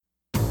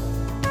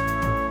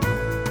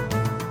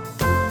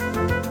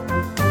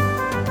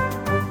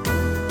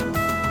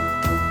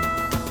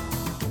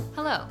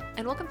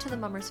welcome to The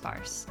Mummer's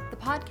Farce, the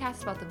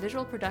podcast about the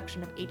visual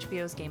production of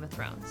HBO's Game of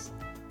Thrones.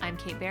 I'm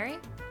Kate Barry.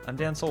 I'm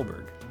Dan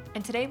Solberg.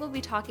 And today we'll be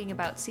talking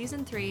about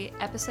Season 3,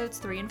 Episodes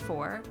 3 and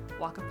 4,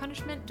 Walk of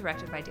Punishment,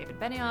 directed by David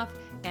Benioff,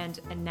 and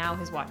Now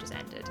His Watch Has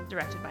Ended,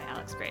 directed by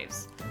Alex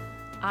Graves.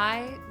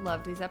 I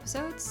loved these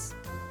episodes.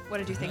 What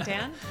did you think,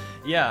 Dan?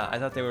 Yeah, I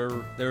thought they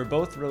were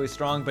both really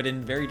strong, but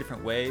in very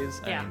different ways.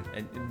 Yeah.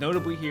 And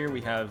notably here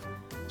we have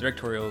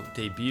directorial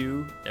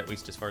debut, at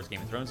least as far as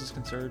Game of Thrones is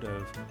concerned,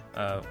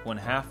 of one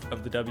half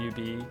of the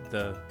WB,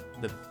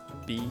 the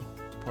B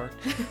part.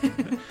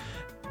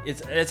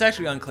 It's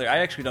actually unclear. I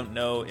actually don't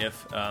know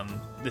if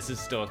this is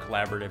still a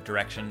collaborative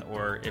direction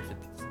or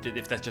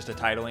if that's just a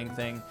titling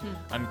thing.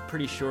 I'm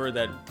pretty sure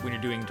that when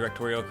you're doing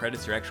directorial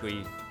credits, you're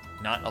actually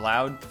not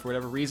allowed, for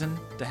whatever reason,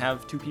 to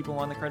have two people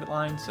on the credit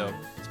line. So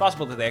it's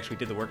possible that they actually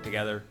did the work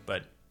together,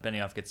 but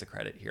Benioff gets the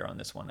credit here on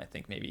this one. I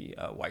think maybe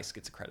Weiss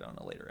gets a credit on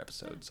a later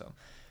episode. So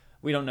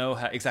we don't know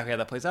exactly how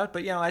that plays out.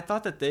 But yeah, I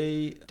thought that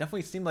they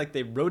definitely seemed like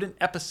they wrote an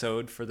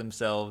episode for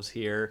themselves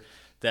here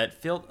that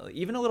felt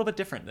even a little bit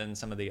different than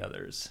some of the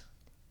others.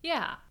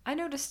 Yeah, I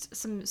noticed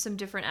some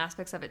different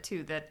aspects of it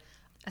too, that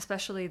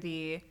especially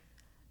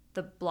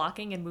the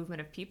blocking and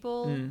movement of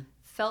people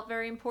felt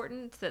very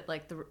important, that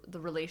like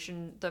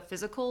the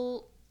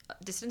physical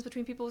distance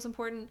between people was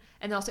important,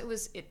 and also it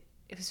was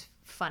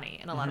funny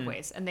in a lot of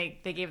ways, and they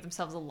gave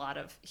themselves a lot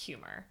of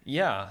humor.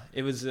 Yeah,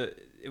 it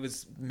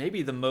was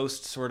maybe the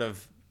most sort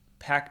of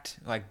packed,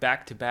 like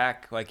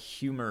back-to-back like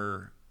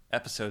humor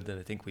episode that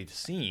I think we've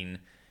seen.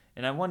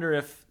 And I wonder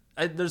if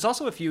there's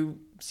also a few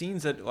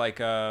scenes that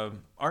like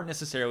aren't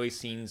necessarily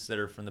scenes that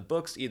are from the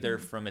books, either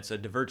from it's a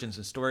divergence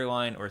in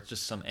storyline or it's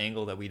just some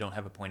angle that we don't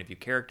have a point of view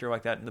character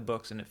like that in the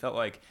books. And it felt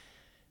like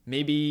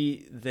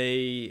maybe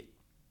they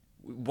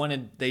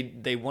wanted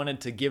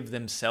to give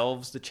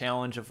themselves the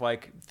challenge of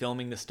like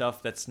filming the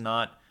stuff that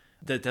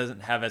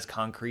doesn't have as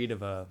concrete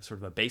of a sort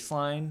of a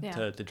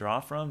baseline to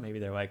draw from. Maybe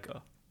they're like,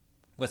 oh,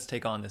 let's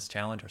take on this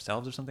challenge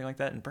ourselves or something like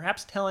that. And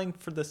perhaps telling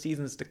for the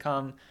seasons to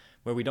come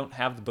where we don't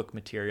have the book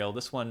material,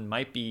 this one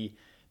might be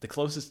the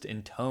closest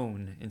in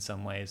tone in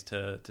some ways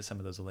to some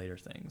of those later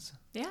things.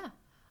 Yeah.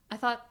 I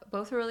thought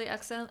both were really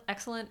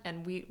excellent,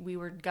 and we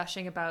were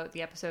gushing about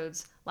the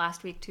episodes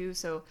last week too,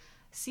 so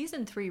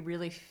Season 3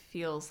 really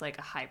feels like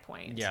a high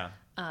point. Yeah.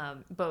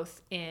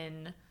 Both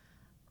in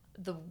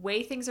the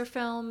way things are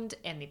filmed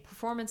and the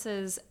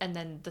performances, and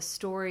then the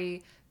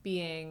story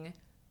being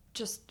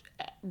just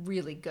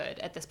really good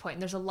at this point.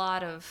 And there's a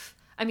lot of,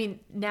 I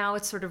mean, now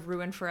it's sort of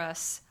ruined for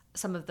us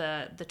some of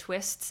the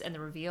twists and the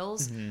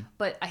reveals,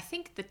 but I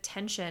think the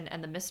tension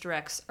and the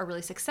misdirects are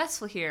really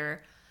successful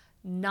here,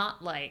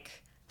 not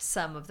like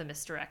some of the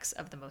misdirects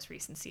of the most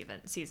recent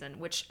season,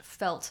 which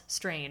felt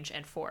strange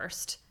and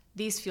forced.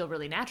 These feel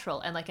really natural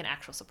and like an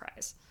actual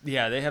surprise.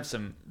 Yeah, they have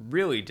some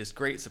really just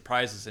great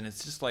surprises, and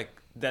it's just like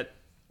that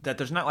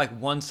there's not like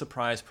one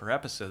surprise per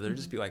episode. There'll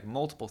just be like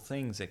multiple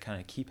things that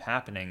kind of keep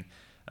happening.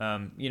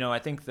 I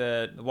think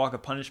the Walk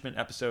of Punishment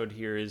episode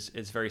here is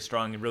very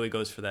strong. It really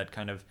goes for that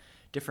kind of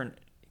different,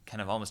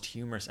 kind of almost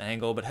humorous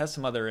angle, but has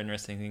some other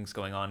interesting things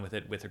going on with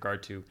it with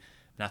regard to,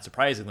 not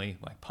surprisingly,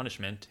 like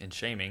punishment and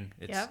shaming.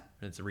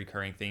 It's a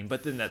recurring theme.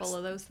 But then that's full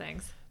of those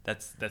things.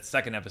 That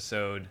second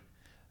episode,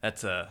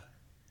 that's a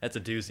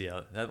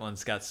doozy. That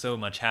one's got so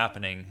much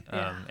happening,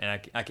 and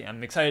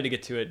I'm excited to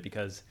get to it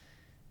because,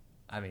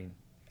 I mean,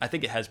 I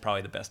think it has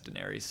probably the best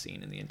Daenerys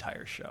scene in the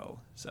entire show.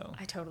 So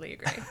I totally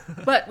agree.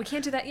 But we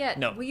can't do that yet.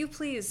 No. Will you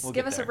please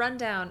give us a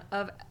rundown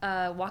of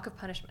Walk of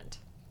Punishment?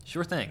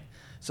 Sure thing.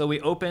 So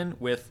we open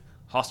with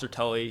Hoster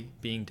Tully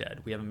being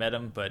dead. We haven't met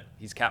him, but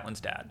he's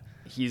Catelyn's dad.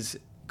 He's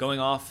going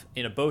off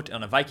in a boat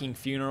on a Viking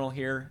funeral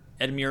here.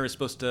 Edmure is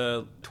supposed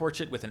to torch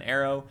it with an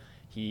arrow.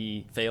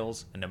 He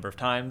fails a number of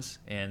times,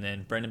 and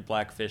then Brendan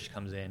Blackfish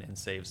comes in and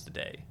saves the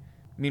day.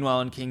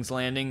 Meanwhile, in King's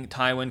Landing,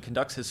 Tywin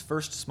conducts his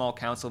first small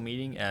council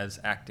meeting as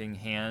acting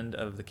hand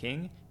of the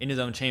king, in his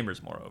own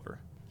chambers, moreover.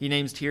 He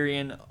names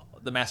Tyrion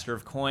the Master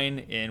of Coin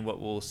in what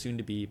will soon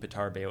to be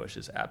Petar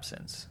Baelish's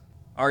absence.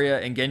 Arya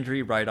and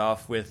Gendry ride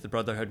off with the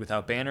Brotherhood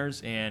without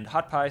banners, and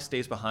Hot Pie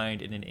stays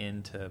behind in an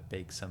inn to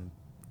bake some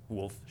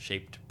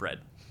wolf-shaped bread.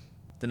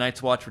 The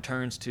Night's Watch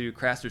returns to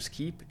Craster's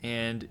Keep,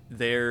 and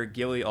there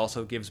Gilly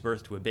also gives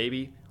birth to a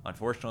baby.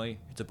 Unfortunately,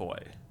 it's a boy.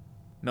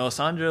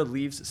 Melisandre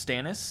leaves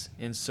Stannis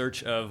in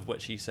search of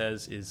what she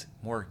says is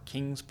more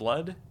king's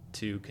blood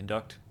to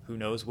conduct who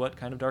knows what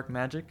kind of dark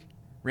magic.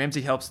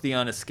 Ramsay helps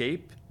Theon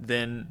escape,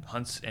 then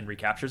hunts and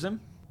recaptures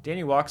him.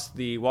 Dany walks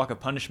the Walk of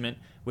Punishment,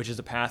 which is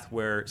a path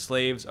where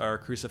slaves are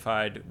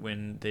crucified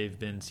when they've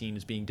been seen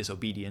as being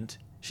disobedient.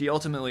 She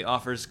ultimately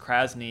offers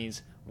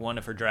Krasny's one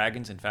of her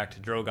dragons, in fact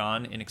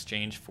Drogon, in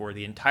exchange for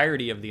the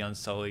entirety of the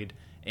Unsullied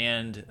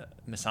and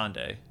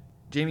Missandei.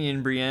 Jaime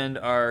and Brienne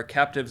are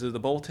captives of the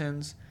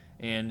Boltons,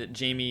 and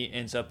Jaime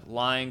ends up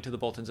lying to the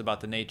Boltons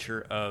about the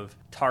nature of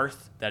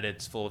Tarth, that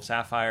it's full of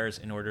sapphires,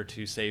 in order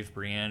to save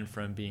Brienne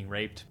from being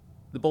raped.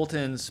 The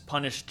Boltons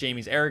punish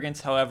Jaime's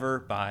arrogance, however,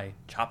 by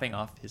chopping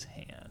off his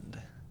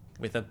hand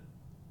with a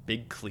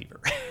big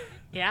cleaver.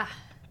 Yeah.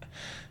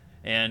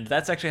 And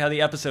that's actually how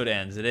the episode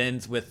ends. It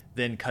ends with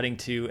then cutting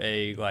to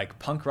a like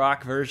punk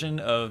rock version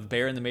of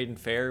Bear and the Maiden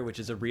Fair, which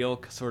is a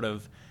real sort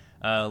of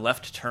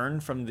left turn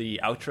from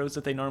the outros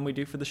that they normally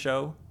do for the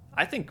show.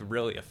 I think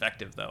really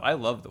effective, though. I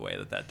love the way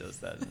that does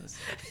that in this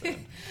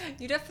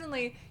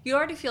episode. You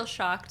already feel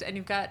shocked, and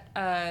you've got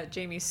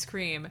Jamie's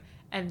scream,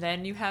 and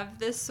then you have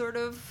this sort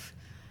of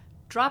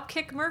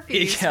Dropkick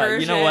Murphys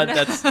version. You know what?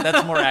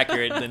 That's more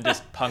accurate than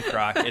just punk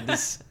rock. It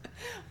is...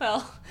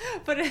 Well,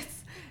 but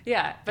it's...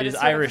 Yeah, but it's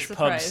Irish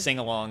pub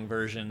sing-along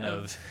version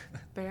of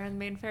Bear and the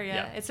Maiden Fair.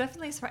 Yeah, it's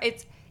definitely a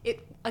surprise.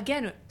 It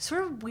again,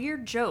 sort of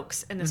weird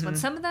jokes in this one.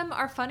 Some of them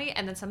are funny,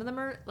 and then some of them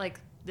are like,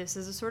 this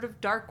is a sort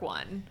of dark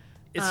one.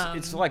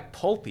 It's like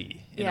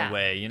pulpy in a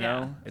way, you know.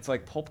 Yeah. It's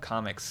like pulp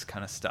comics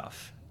kind of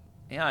stuff.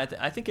 Yeah,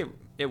 I think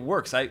it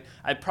works. I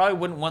probably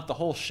wouldn't want the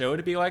whole show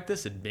to be like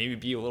this. It'd maybe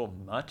be a little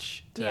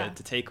much to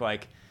take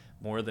like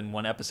more than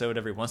one episode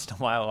every once in a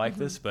while like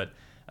this, but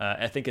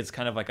I think it's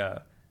kind of like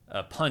a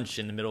punch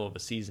in the middle of a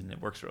season.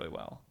 It works really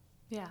well.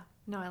 Yeah.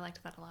 No, I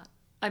liked that a lot.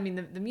 I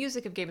mean, the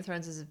music of Game of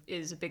Thrones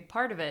is a big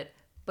part of it,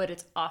 but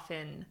it's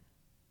often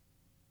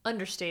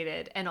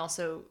understated and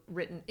also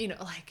written, you know,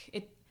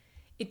 like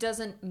it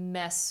doesn't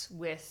mess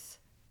with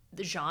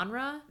the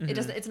genre. It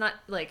doesn't, it's not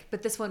like,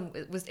 but this one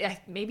was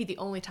maybe the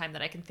only time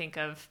that I can think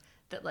of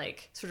that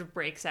like sort of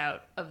breaks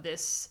out of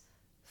this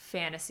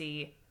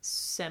fantasy,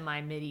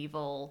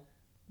 semi-medieval,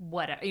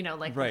 whatever, you know,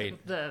 like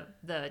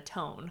the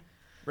tone.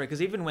 Right,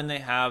 because even when they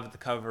have the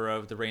cover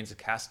of The Reigns of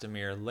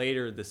Castamere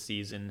later this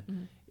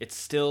season, it's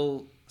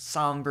still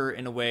somber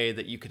in a way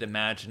that you could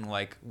imagine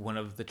like one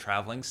of the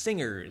traveling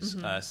singers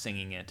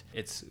singing it.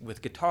 It's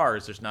with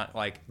guitars. There's not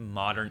like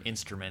modern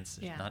instruments.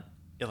 There's not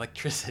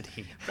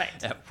electricity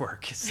at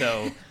work.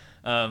 So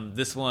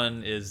this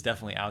one is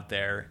definitely out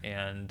there,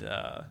 and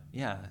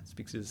it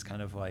speaks to this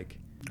kind of like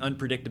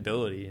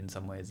unpredictability in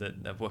some ways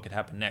of what could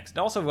happen next. It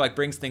also like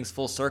brings things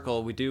full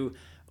circle. We do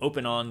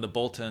open on the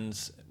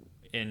Boltons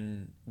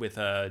with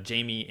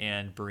Jaime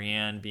and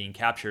Brienne being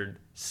captured,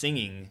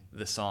 singing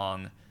the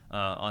song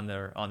on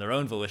their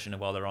own volition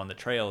while they're on the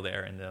trail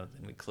there, and then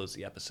we close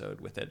the episode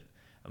with it,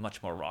 a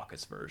much more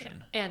raucous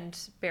version. Yeah. And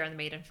Bear and the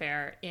Maiden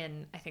Fair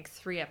in I think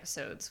 3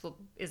 episodes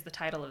is the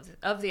title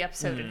of the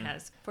episode and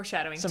has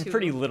foreshadowing some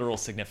pretty literal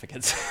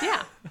significance.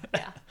 Yeah.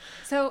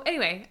 So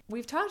anyway,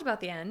 we've talked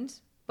about the end,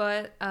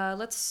 but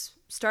let's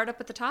start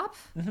up at the top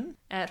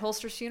at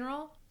Holster's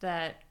funeral.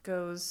 That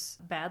goes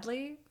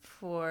badly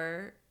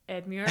for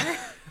Edmure,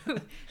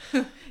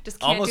 who just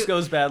can't almost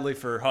goes badly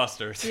for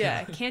Hosters.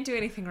 Yeah, can't do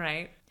anything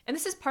right. And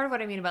this is part of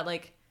what I mean about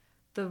like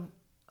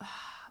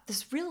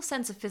this real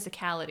sense of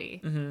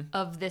physicality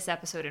of this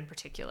episode in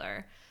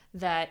particular,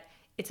 that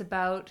it's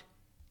about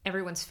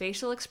everyone's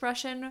facial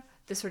expression,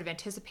 this sort of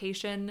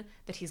anticipation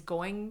that he's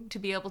going to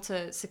be able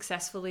to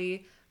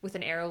successfully, with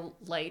an arrow,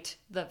 light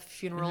the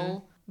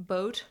funeral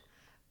boat.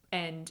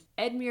 And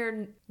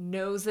Edmure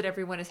knows that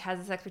everyone has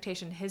this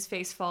expectation. His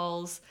face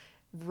falls.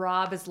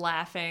 Robb is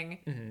laughing.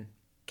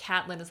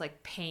 Catelyn is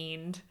like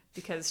pained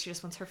because she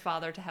just wants her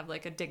father to have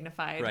like a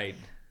dignified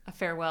a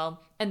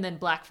farewell. And then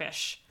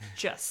Blackfish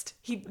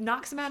he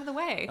knocks him out of the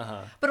way.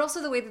 But also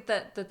the way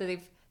that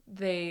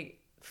they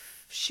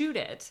shoot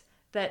it,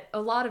 that a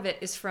lot of it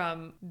is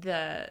from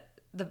the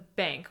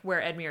bank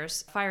where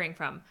Edmure's firing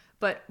from.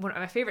 But one of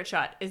my favorite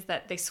shot is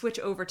that they switch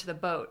over to the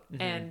boat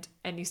and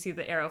you see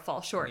the arrow fall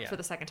short for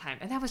the second time.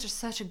 And that was just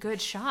such a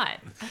good shot.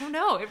 I don't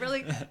know. It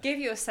really gave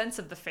you a sense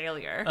of the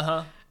failure.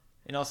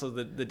 And also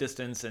the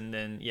distance. And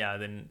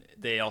then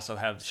they also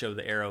show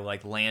the arrow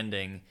like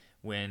landing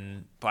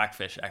when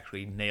Blackfish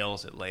actually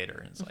nails it later.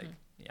 And it's like,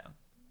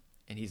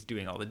 and he's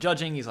doing all the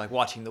judging. He's like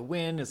watching the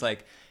wind. It's like,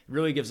 it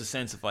really gives a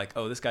sense of like,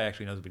 oh, this guy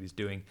actually knows what he's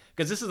doing.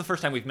 Because this is the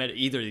first time we've met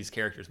either of these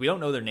characters. We don't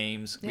know their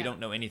names. We don't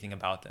know anything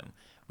about them.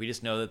 We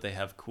just know that they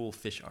have cool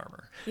fish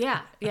armor.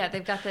 Yeah,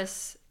 they've got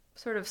this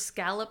sort of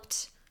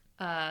scalloped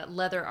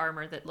leather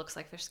armor that looks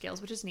like fish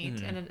scales, which is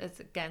neat. And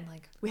it's, again,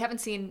 like, we haven't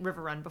seen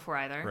River Run before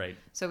either. Right.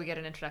 So we get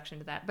an introduction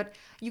to that. But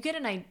you get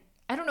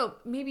I don't know,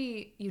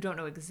 maybe you don't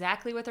know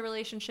exactly what the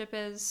relationship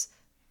is,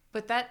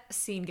 but that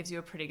scene gives you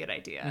a pretty good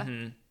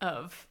idea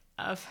of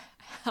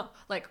how,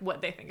 like,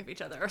 what they think of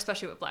each other, or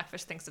especially what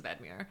Blackfish thinks of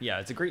Edmure. Yeah,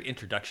 it's a great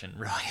introduction,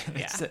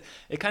 really.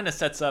 It kind of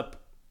sets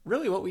up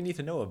really what we need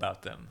to know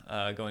about them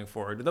going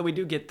forward. Though we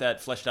do get that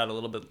fleshed out a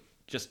little bit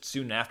just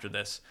soon after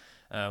this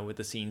with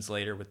the scenes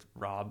later with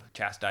Robb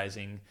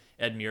chastising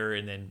Edmure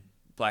and then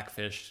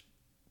Blackfish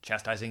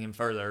chastising him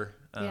further.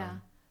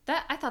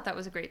 I thought that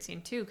was a great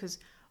scene too, because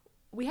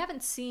we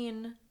haven't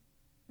seen...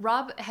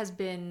 Robb has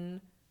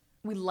been...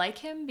 We like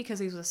him because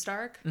he was a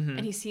Stark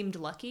and he seemed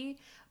lucky,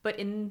 but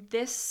in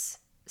this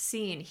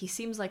scene, he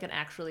seems like an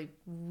actually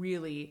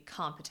really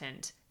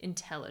competent,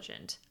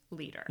 intelligent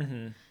leader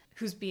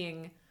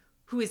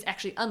who is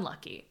actually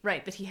unlucky,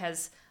 right? That he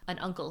has an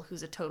uncle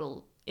who's a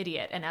total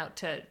idiot and out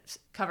to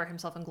cover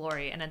himself in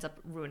glory and ends up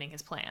ruining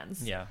his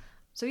plans. Yeah.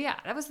 So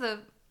that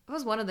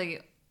was one of the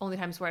only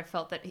times where I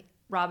felt that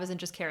Robb isn't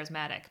just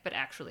charismatic, but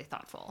actually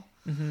thoughtful.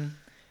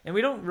 And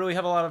we don't really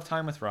have a lot of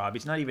time with Rob.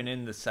 He's not even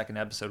in the second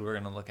episode we're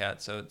going to look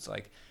at. So it's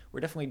like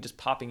we're definitely just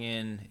popping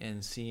in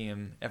and seeing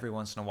him every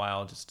once in a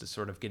while just to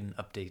sort of get an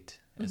update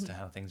as to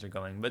how things are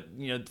going. But,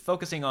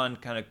 focusing on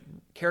kind of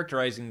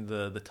characterizing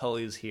the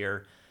Tullys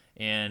here,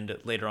 and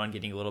later on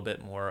getting a little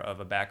bit more of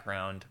a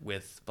background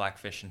with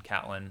Blackfish and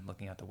Catelyn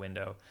looking out the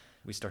window,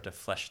 we start to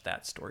flesh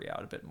that story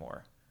out a bit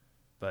more.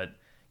 But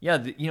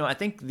yeah, I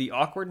think the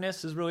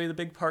awkwardness is really the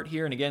big part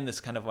here. And again, this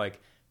kind of like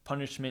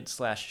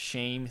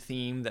punishment/shame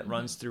theme that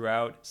runs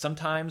throughout.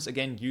 Sometimes,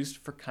 again, used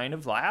for kind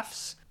of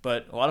laughs,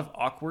 but a lot of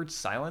awkward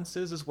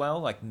silences as well.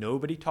 Like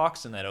nobody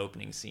talks in that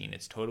opening scene.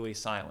 It's totally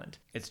silent.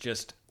 It's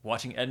just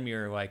watching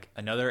Edmure like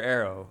another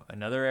arrow.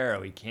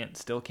 He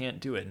still can't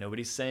do it.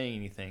 Nobody's saying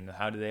anything.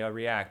 How do they all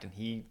react? And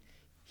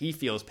he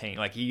feels pain.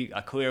 Like he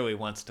clearly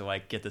wants to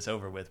like get this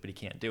over with, but he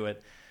can't do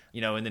it.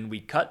 And then we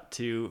cut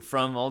to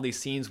from all these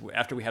scenes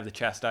after we have the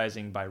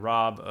chastising by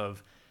Rob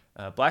of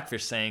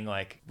Blackfish saying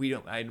like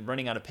I'm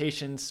running out of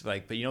patience,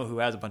 like, but who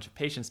has a bunch of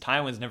patience?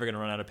 Tywin's never going to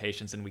run out of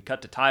patience. And we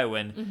cut to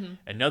Tywin,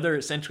 another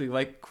essentially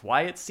like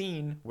quiet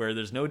scene where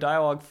there's no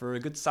dialogue for a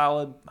good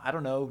solid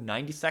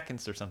 90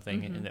 seconds or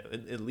something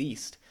at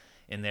least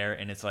in there,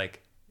 and it's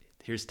like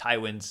here's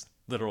Tywin's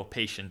literal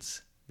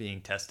patience being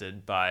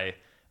tested by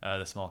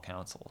the small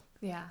council.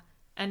 Yeah.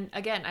 And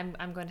again,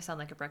 I'm going to sound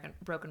like a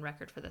broken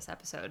record for this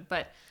episode,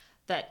 but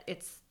that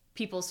it's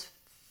people's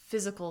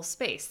physical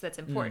space that's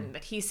important,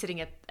 that he's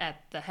sitting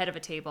at the head of a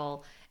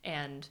table,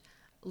 and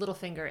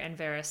Littlefinger and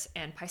Varys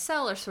and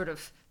Pycelle are sort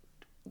of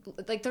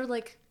like,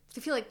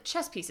 they feel like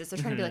chess pieces. They're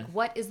trying to be like,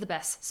 what is the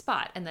best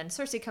spot? And then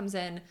Cersei comes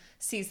in,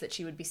 sees that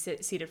she would be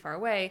seated far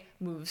away,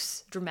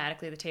 moves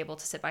dramatically the table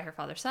to sit by her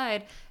father's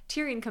side.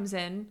 Tyrion comes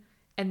in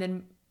and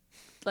then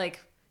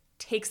like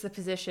takes the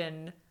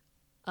position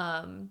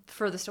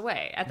furthest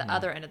away at the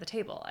other end of the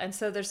table. And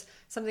so there's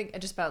something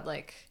just about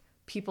like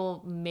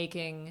people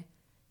making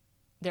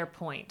their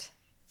point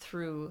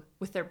through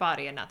with their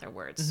body and not their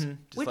words.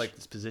 Just like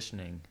this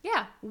positioning.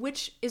 Yeah,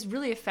 which is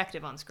really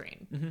effective on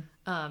screen.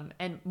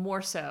 And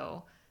more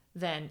so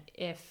than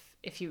if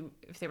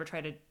they were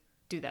trying to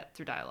do that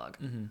through dialogue.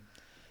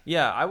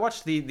 Yeah, I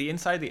watched the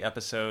inside the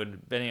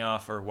episode,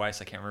 Benioff or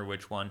Weiss, I can't remember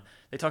which one.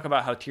 They talk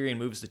about how Tyrion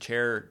moves the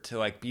chair to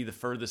like be the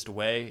furthest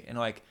away, and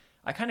like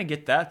I kind of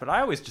get that, but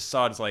I always just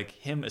saw it as like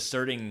him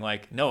asserting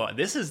like, no,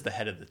 this is the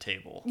head of the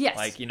table. Yes.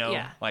 Like,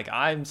 like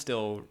I'm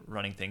still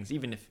running things,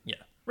 even if,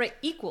 Right,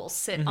 equals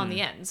sit on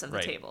the ends of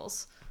the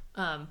tables.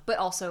 But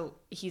also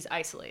he's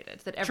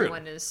isolated, that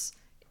everyone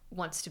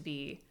wants to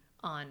be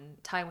on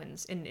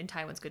Tywin's, in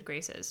Tywin's good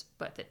graces,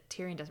 but that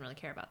Tyrion doesn't really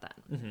care about that.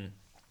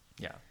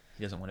 Yeah.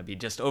 He doesn't want to be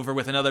just over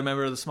with another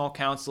member of the small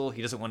council.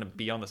 He doesn't want to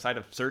be on the side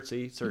of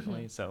Cersei,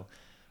 certainly. So,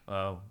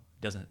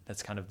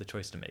 that's kind of the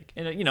choice to make.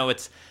 And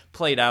it's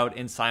played out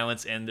in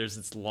silence, and there's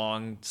this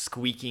long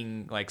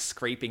squeaking, like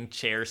scraping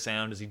chair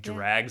sound as he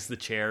drags the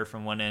chair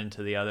from one end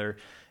to the other,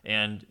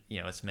 and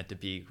it's meant to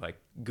be like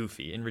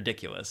goofy and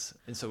ridiculous,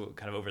 and so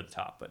kind of over the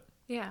top. But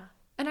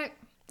and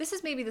this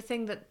is maybe the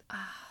thing that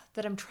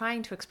I'm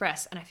trying to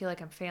express, and I feel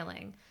like I'm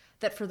failing,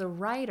 that for the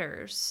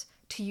writers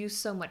to use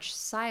so much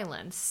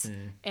silence,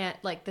 and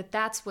like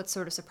that's what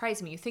sort of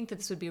surprised me. You think that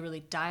this would be really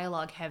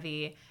dialogue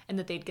heavy, and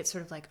that they'd get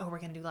sort of like, oh, we're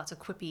going to do lots of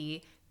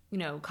quippy,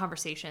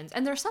 conversations,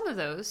 and there are some of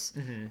those,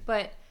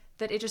 but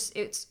that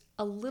it's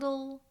a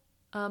little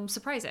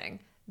surprising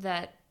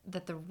that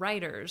the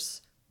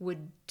writers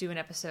would do an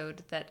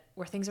episode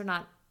where things are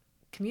not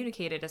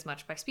communicated as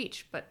much by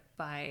speech, but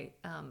by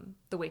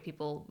the way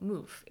people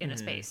move in a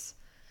space.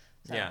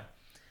 So, yeah.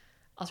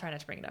 I'll try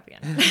not to bring it up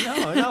again.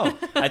 No.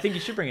 I think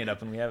you should bring it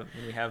up, and we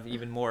have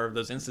even more of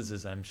those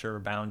instances I'm sure are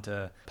bound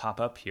to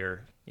pop up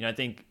here. I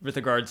think with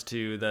regards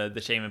to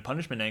the shame and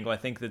punishment angle, I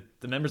think that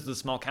the members of the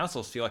small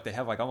councils feel like they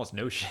have like almost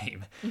no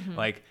shame.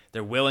 Like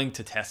they're willing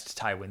to test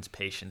Tywin's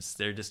patience.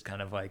 They're just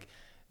kind of like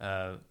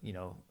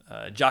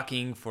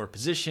jockeying for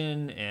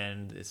position,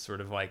 and it's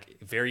sort of like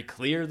very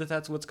clear that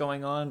that's what's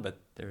going on, but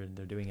they're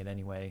doing it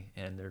anyway,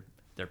 and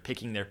they're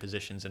picking their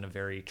positions in a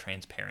very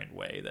transparent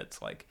way.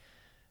 That's like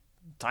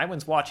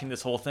Tywin's watching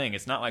this whole thing.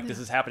 It's not like this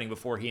is happening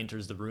before he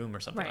enters the room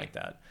or something like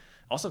that.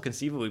 Also,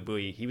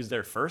 conceivably, he was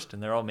there first,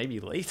 and they're all maybe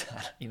late.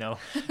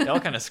 They all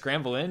kind of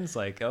scramble in. It's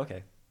like,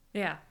 okay.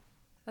 Yeah.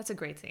 That's a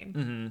great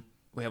scene.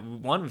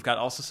 We've got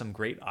also some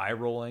great eye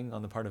rolling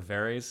on the part of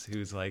Varys,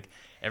 who's like,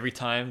 every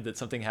time that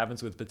something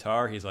happens with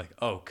Batar, he's like,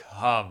 oh,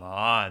 come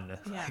on.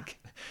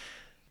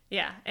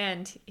 Yeah,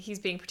 and he's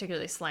being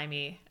particularly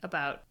slimy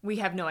about, we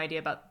have no idea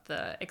about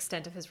the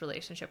extent of his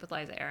relationship with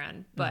Lysa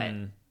Arryn, but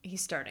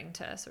he's starting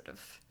to sort of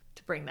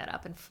to bring that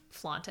up and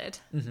flaunt it.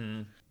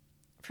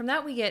 From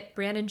that, we get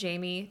Bran and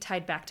Jaime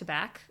tied back to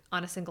back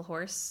on a single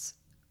horse,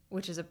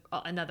 which is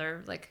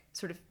another like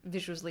sort of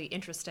visually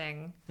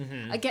interesting.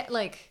 Again,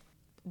 like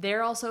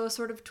they're also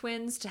sort of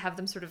twins, to have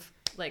them sort of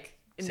like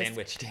in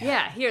sandwiched.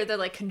 Here they're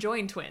like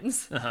conjoined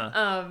twins.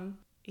 And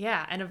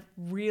a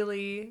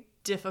really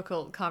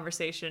difficult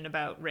conversation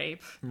about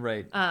rape,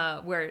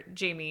 where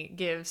Jaime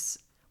gives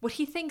what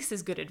he thinks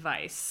is good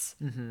advice,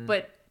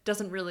 but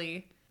doesn't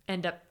really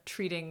end up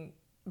treating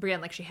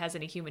Brienne like she has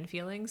any human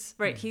feelings,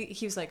 right?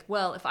 He was like,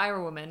 well, if I were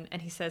a woman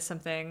and he says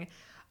something,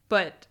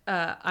 but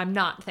I'm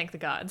not, thank the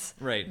gods,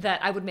 right,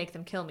 that I would make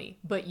them kill me,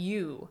 but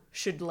you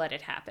should let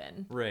it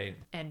happen, right.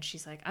 And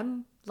she's like,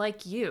 I'm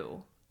like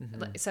you.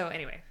 So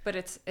anyway, but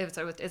it's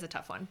a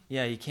tough one.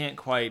 Yeah, he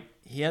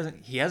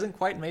hasn't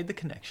quite made the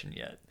connection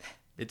yet.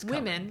 It's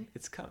coming. Women,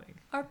 it's coming.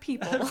 Are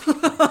people.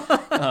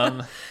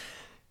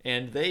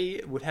 And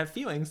they would have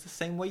feelings the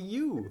same way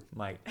you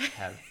might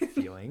have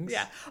feelings.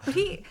 Yeah, but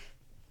he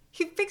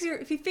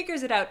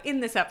figures it out in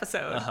this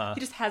episode.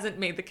 He just hasn't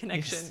made the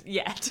connection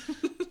yet.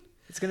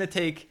 It's gonna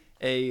take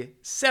a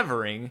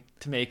severing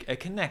to make a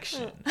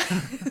connection.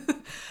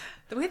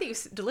 The way that you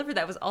delivered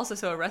that was also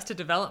so Arrested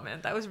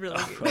Development. That was really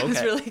okay. That was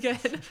really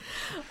good.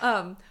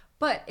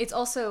 But it's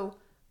also,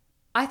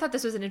 I thought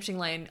this was an interesting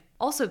line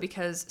also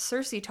because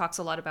Cersei talks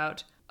a lot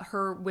about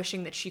her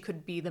wishing that she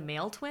could be the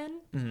male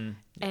twin,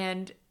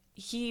 and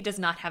he does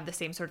not have the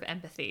same sort of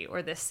empathy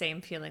or this same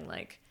feeling.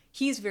 Like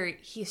he's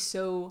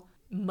so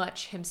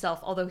much himself,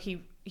 although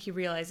he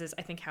realizes,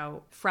 I think,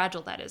 how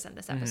fragile that is in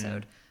this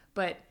episode.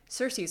 But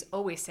Cersei is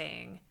always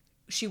saying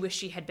she wished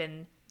she had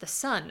been the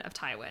son of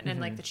Tywin, and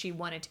like that she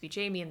wanted to be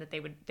Jaime and that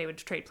they would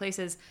trade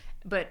places,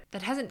 but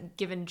that hasn't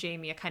given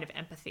Jaime a kind of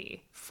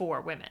empathy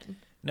for women.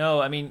 No,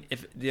 I mean,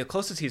 if the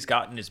closest he's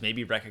gotten is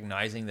maybe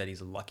recognizing that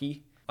he's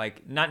lucky,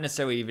 like not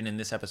necessarily even in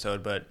this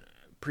episode, but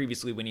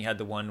previously when he had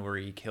the one where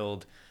he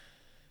killed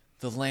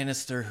the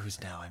Lannister, whose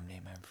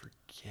name I'm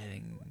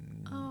forgetting.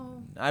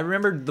 Oh. I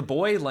remembered the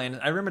boy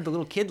Lannister. I remembered the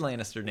little kid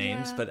Lannister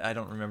names, but I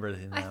don't remember his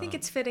name. I think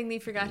it's fitting that he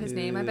forgot his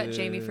name. I bet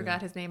Jaime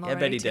forgot his name already, I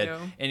bet he too. did.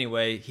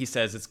 Anyway, he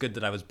says it's good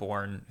that I was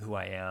born who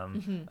I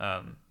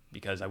am,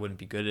 because I wouldn't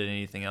be good at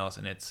anything else.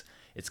 And it's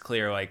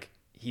clear, like,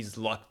 he's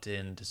lucked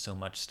into so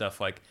much stuff.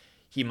 Like,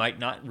 he might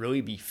not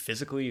really be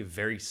physically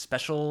very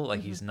special.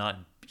 Like, he's not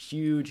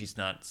huge. He's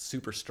not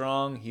super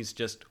strong. He's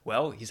just,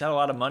 he's had a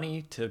lot of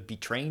money to be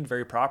trained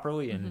very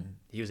properly, and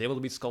he was able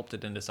to be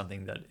sculpted into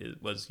something that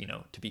was,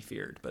 to be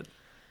feared.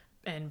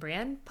 And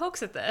Brienne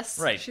pokes at this.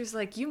 Right. She's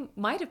like, you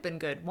might have been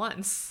good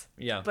once,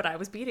 but I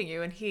was beating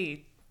you, and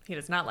he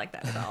does not like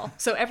that at all.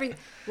 So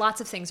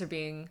lots of things are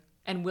being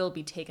and will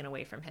be taken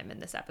away from him in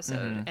this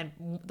episode.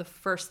 And the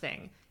first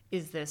thing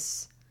is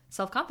this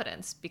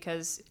self-confidence,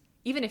 because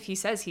even if he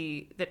says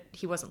that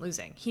he wasn't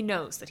losing, he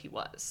knows that he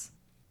was.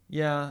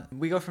 Yeah,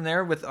 we go from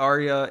there with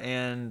Arya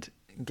and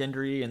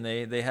Gendry, and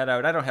they head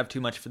out. I don't have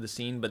too much for the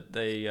scene, but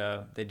they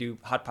do.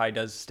 Hot Pie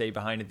does stay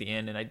behind at the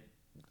end, and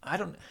I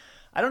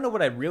don't know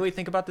what I really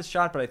think about this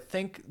shot, but I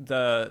think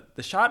the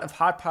shot of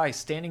Hot Pie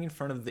standing in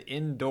front of the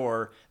inn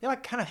door, they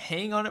like kind of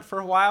hang on it for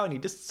a while, and he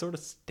just sort of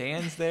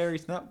stands there.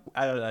 He's not.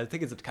 I don't know. I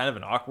think it's kind of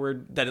an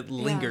awkward that it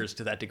lingers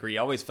to that degree. It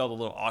always felt a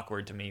little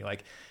awkward to me.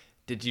 Like,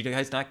 did you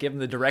guys not give him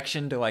the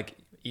direction to like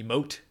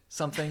emote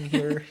something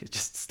here? He's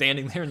just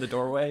standing there in the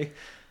doorway.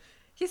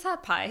 He's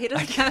Hot Pie. He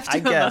doesn't have to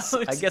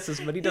emote. I guess,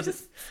 but he doesn't. He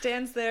just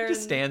stands there. He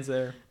just stands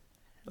there.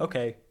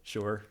 Okay,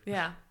 sure.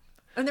 Yeah.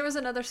 And there was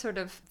another sort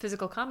of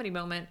physical comedy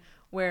moment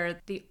where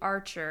the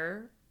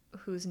archer,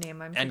 whose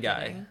name I'm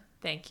forgetting,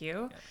 thank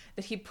you,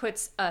 that he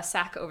puts a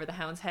sack over the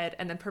hound's head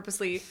and then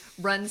purposely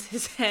runs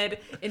his head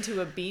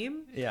into a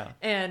beam. Yeah.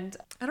 And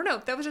I don't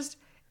know.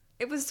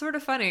 It was sort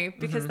of funny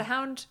because the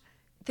hound,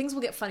 things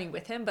will get funny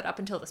with him, but up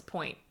until this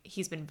point,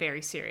 he's been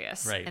very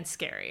serious and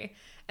scary.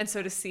 And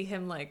so to see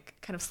him like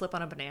kind of slip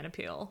on a banana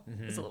peel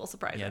is a little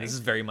surprising. Yeah, this is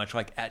very much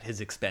like at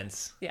his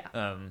expense. Yeah.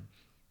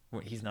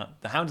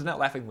 The hound's not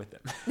laughing with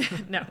him.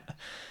 No.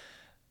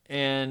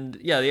 And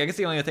yeah, I guess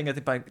the only thing I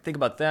think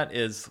about that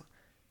is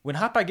when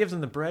Hot Pie gives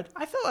him the bread,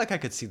 I felt like I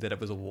could see that it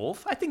was a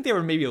wolf. I think they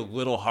were maybe a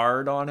little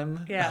hard on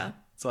him. Yeah.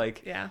 It's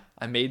like,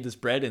 I made this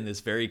bread in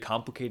this very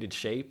complicated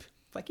shape.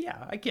 Like,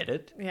 yeah, I get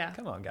it. Yeah.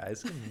 Come on,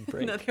 guys. Give me a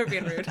break. No, they were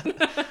being rude.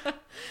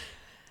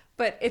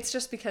 But it's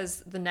just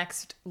because the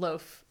next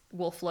wolf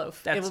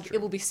loaf,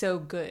 it will be so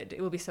good.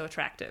 It will be so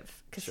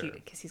attractive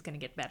because he's going to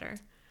get better.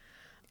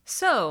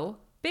 So,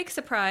 big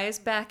surprise,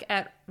 back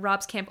at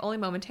Robb's camp only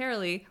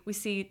momentarily, we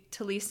see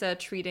Talisa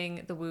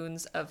treating the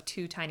wounds of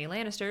two tiny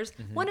Lannisters.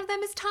 One of them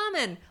is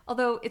Tommen,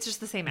 although it's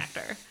just the same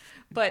actor.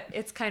 But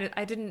it's kind of,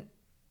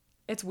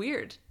 it's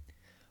weird.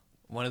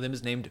 One of them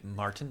is named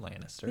Martin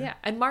Lannister. Yeah,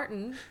 and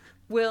Martin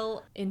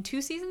will, in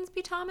 2 seasons,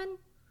 be Tommen?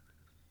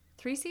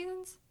 3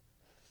 seasons?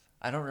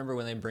 I don't remember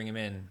when they bring him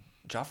in.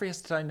 Joffrey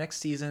has to die next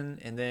season,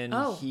 and then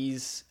I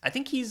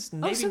think he's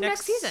maybe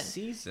next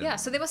season. Yeah,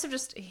 so he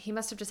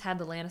must have just had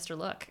the Lannister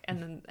look,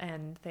 and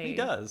they. He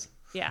does.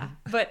 Yeah,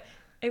 but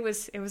it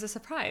was a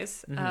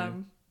surprise.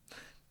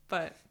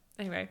 But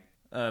anyway.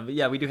 But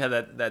yeah, we do have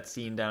that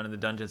scene down in the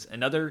dungeons.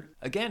 Another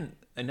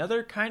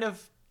kind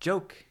of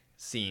joke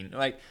scene.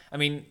 Like, I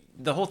mean,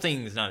 the whole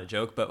thing is not a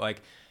joke, but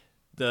like,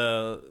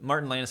 the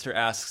Martin Lannister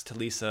asks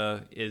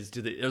Talisa,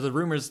 are the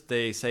rumors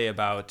they say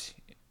about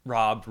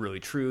Robb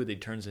really true? That he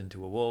turns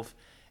into a wolf,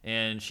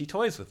 and she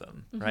toys with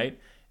them, right?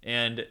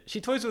 And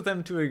she toys with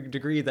them to a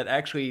degree that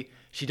actually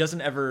she doesn't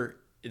ever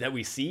that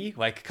we see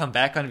like come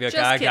back on and be like,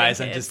 Just kidding, guys,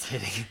 kids. I'm just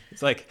kidding.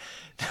 It's like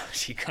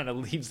she kind of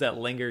leaves that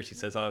linger. She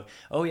says,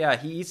 oh yeah,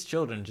 he eats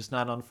children, just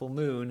not on full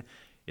moon.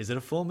 Is it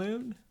a full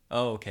moon?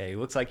 Oh, okay.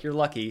 Looks like you're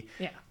lucky.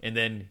 Yeah. And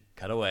then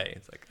cut away.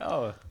 It's like,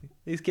 oh,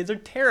 these kids are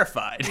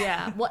terrified.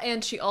 Yeah. Well,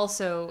 and she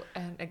also,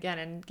 and again,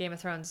 in Game of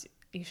Thrones,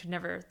 we should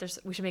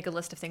make a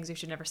list of things you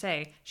should never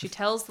say. She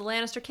tells the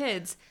Lannister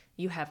kids,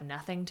 you have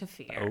nothing to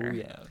fear. Oh,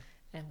 yeah.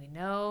 And we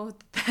know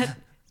that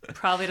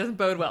probably doesn't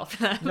bode well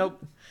for them.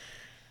 Nope.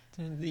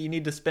 You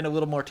need to spend a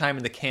little more time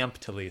in the camp,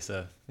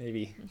 Talisa.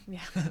 Maybe.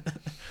 Yeah.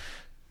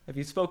 Have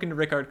you spoken to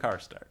Rickard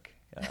Karstark?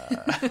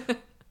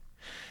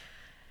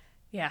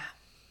 Yeah.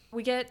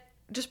 We get,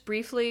 just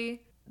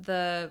briefly,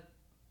 the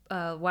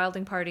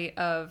wilding party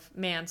of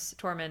Mance,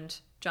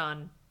 Tormund,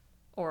 Jon,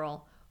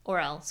 Orell,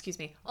 excuse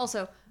me.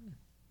 Also,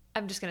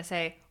 I'm just going to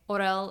say,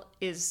 Orell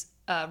is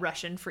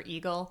Russian for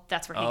eagle.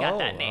 That's where he got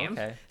that name.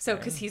 Okay. So,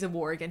 because he's a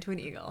warg into an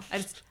eagle.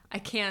 I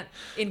can't,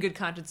 in good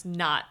conscience,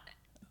 not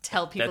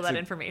tell people that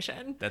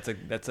information. I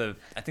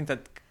think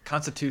that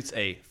constitutes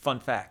a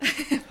fun fact.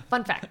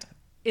 Fun fact.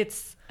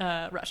 It's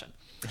Russian.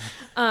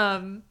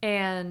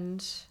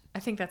 And I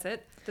think that's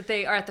it. That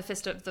they are at the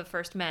Fist of the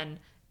First Men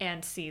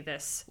and see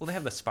this. Well, they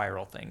have the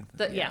spiral thing.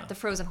 The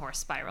frozen horse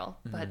spiral.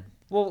 Mm-hmm. But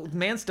well,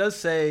 Mance does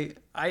say,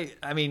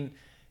 I mean,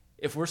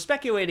 if we're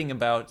speculating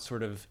about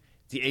sort of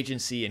the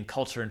agency and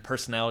culture and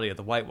personality of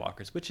the White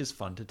Walkers, which is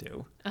fun to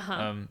do,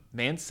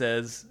 Mance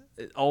says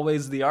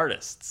always the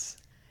artists.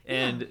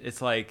 And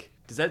it's like,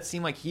 does that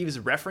seem like he was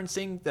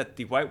referencing that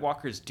the White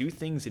Walkers do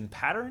things in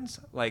patterns?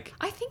 Like,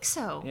 I think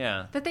so.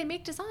 Yeah. That they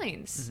make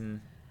designs. Mm-hmm.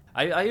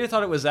 I either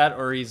thought it was that,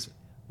 or he's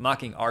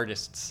mocking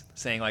artists,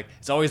 saying like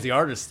it's always the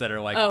artists that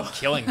are like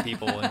killing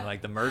people and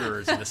like the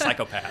murderers and the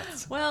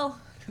psychopaths. Well,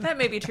 that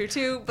may be true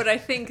too, but I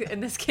think in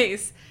this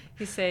case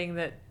he's saying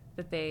that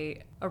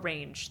they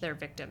arrange their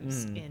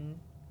victims in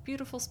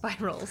beautiful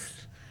spirals.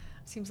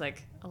 Seems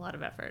like a lot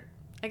of effort.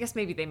 I guess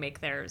maybe they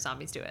make their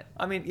zombies do it.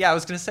 I mean, yeah, I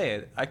was gonna say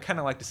it. I kind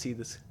of like to see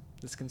this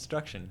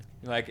construction.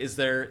 Like, is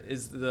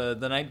the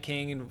Night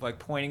King like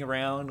pointing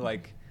around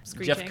like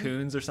Screeching. Jeff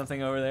Koons or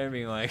something over there,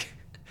 being like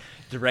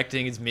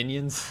directing his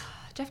minions?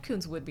 Jeff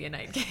Koons would be a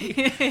Night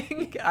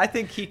King. I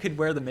think he could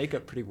wear the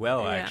makeup pretty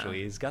well. Yeah.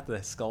 Actually, he's got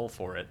the skull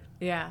for it.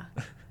 Yeah.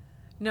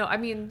 No, I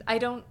mean,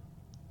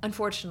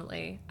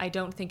 unfortunately, I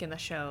don't think in the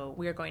show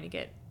we are going to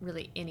get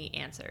really any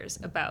answers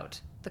about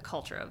the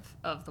culture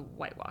of the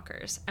White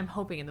Walkers. I'm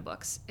hoping in the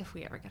books, if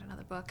we ever get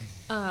another book,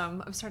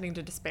 I'm starting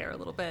to despair a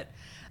little bit,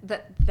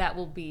 that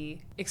will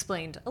be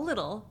explained a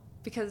little.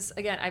 Because,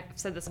 again, I've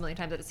said this a million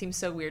times, that it seems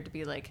so weird to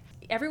be like,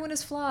 everyone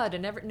is flawed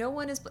and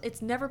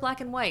it's never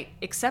black and white,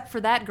 except for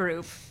that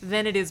group,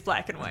 then it is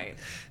black and white.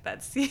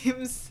 That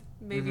seems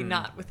maybe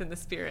not within the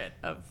spirit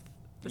of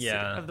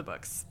the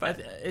books.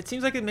 But it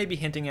seems like it may be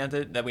hinting at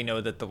it, that we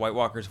know that the White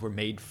Walkers were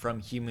made from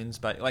humans,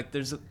 but like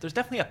there's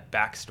definitely a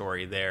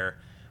backstory there.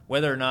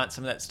 Whether or not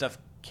some of that stuff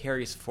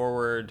carries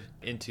forward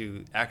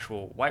into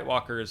actual White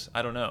Walkers,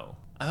 I don't know.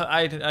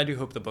 I do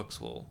hope the books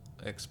will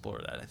explore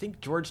that. I think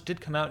George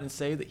did come out and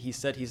say that he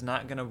said he's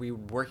not going to be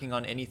working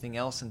on anything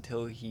else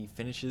until he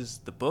finishes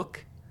the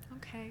book.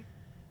 Okay.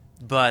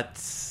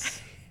 But,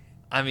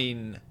 I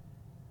mean,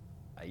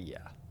 yeah.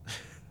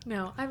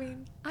 No, I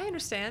mean, I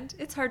understand.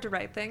 It's hard to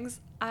write things.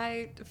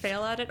 I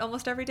fail at it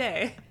almost every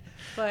day.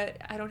 But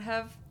I don't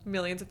have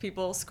millions of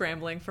people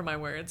scrambling for my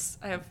words.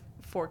 I have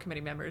 4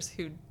 committee members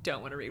who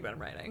don't want to read what I'm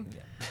writing.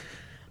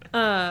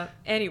 Yeah.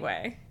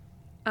 Anyway.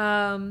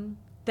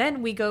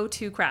 Then we go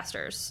to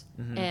Craster's.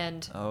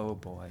 And oh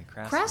boy,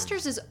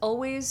 Craster's is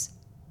always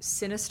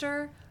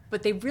sinister,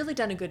 but they've really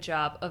done a good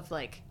job of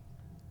like,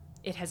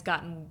 it has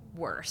gotten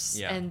worse.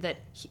 Yeah. And that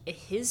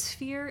his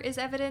fear is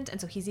evident,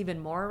 and so he's even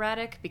more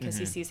erratic because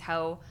he sees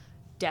how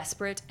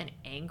desperate and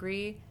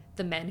angry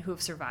the men who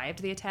have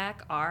survived the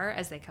attack are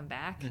as they come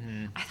back.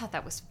 I thought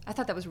that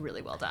was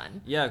really well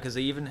done. Yeah, because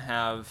they even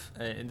have,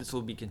 and this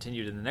will be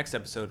continued in the next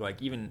episode, like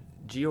even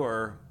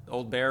Gior,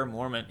 Old Bear,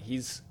 Mormont,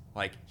 he's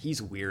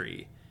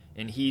weary.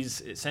 And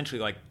he's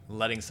essentially like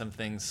letting some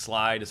things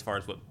slide as far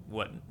as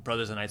what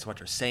Brothers of Night's Watch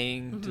are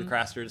saying to the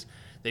Crasters.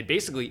 They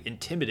basically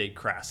intimidate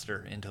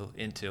Craster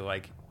into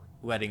like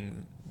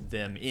letting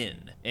them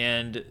in.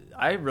 And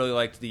I really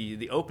liked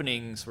the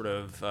opening sort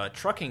of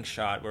trucking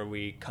shot where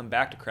we come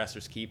back to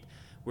Craster's Keep.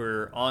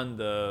 We're on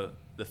the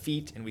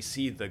feet and we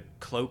see the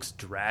cloaks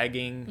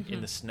dragging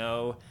in the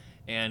snow.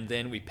 And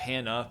then we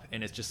pan up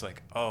and it's just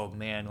like, oh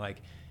man,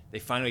 like they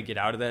finally get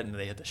out of that and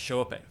they have to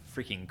show up at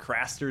freaking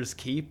Craster's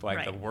Keep,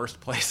 like the worst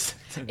place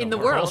in the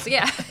world.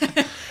 Yeah.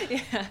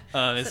 Yeah.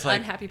 It's an like,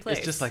 unhappy place.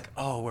 It's just like,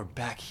 oh, we're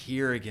back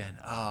here again.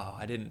 Oh,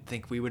 I didn't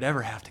think we would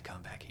ever have to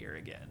come back here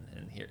again.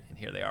 And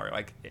here they are.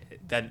 Like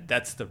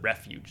that's the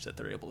refuge that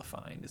they're able to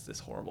find, is this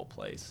horrible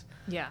place.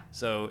 Yeah.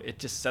 So it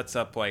just sets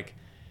up like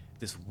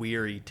this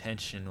weary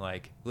tension.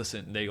 Like,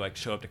 listen, they like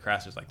show up to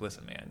Craster's like,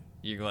 listen, man,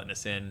 you're letting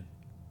us in.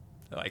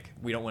 Like,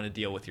 we don't want to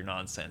deal with your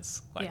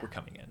nonsense. Like, we're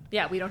coming in.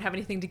 Yeah, we don't have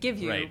anything to give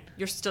you. Right.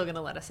 You're still going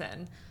to let us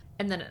in.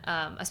 And then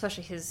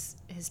especially his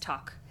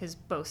talk, his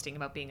boasting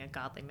about being a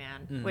godly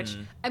man, which,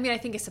 I mean, I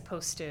think is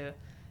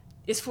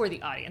for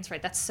the audience,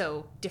 right? That's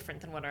so different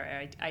than what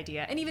our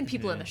idea, and even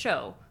people in the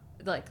show,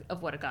 like,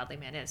 of what a godly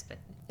man is. But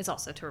it's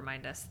also to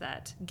remind us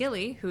that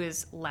Gilly, who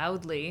is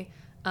loudly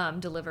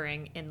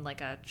delivering in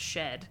like a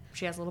shed,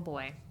 she has a little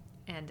boy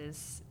and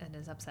is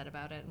upset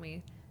about it, and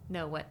we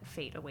know what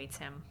fate awaits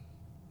him.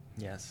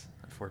 Yes,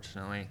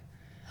 unfortunately.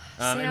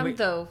 Sam,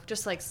 though,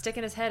 just like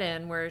sticking his head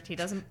in where he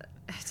doesn't.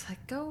 It's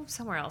like, go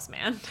somewhere else,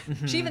 man.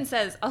 She even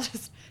says,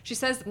 she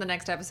says in the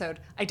next episode,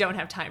 I don't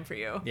have time for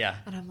you. Yeah.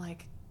 And I'm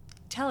like,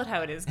 tell it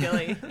how it is,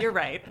 Gilly. You're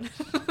right.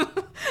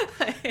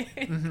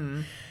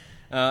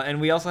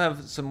 And we also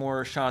have some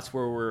more shots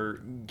where we're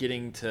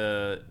getting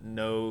to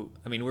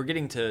we're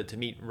getting to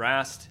meet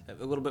Rast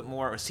a little bit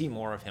more, or see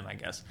more of him, I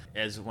guess,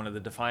 as one of the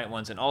Defiant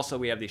ones. And also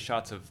we have these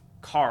shots of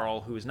Carl,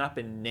 who has not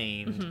been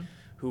named,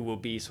 who will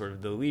be sort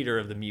of the leader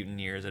of the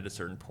mutineers at a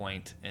certain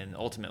point, and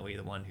ultimately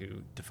the one who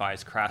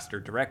defies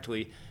Craster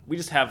directly. We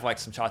just have like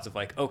some shots of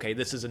like, okay,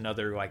 this is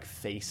another like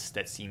face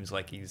that seems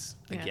like he's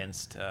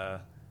against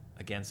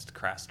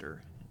Craster.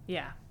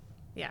 Yeah.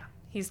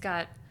 He's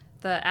got,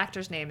 the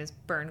actor's name is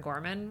Burn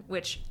Gorman,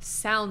 which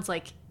sounds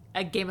like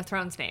a Game of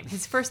Thrones name.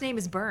 His first name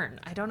is Burn.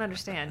 I don't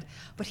understand,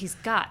 but he's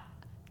got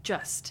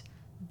just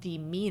the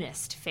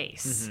meanest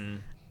face,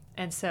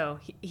 and so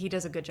he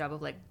does a good job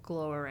of like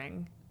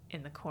glowering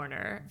in the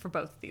corner for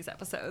both of these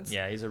episodes.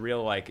 Yeah, he's a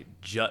real like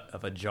jut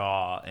of a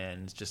jaw,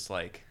 and just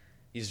like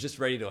he's just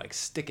ready to like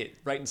stick it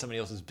right in somebody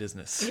else's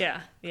business.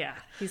 Yeah.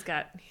 He's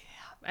got.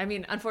 I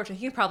mean,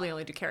 unfortunately, he could probably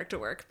only do character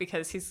work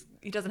because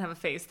he doesn't have a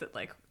face that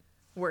like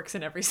works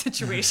in every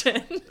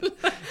situation.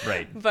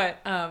 Right.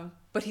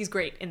 But he's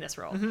great in this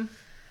role.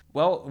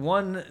 Well,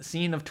 one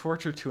scene of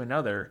torture to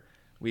another.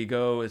 We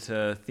go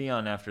to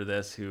Theon after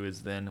this, who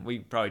is then, we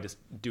probably just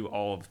do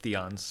all of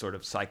Theon's sort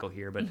of cycle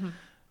here, but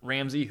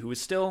Ramsay, who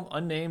is still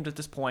unnamed at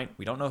this point.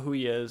 We don't know who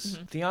he is.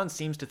 Theon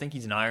seems to think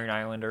he's an Iron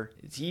Islander.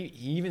 He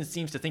even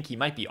seems to think he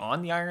might be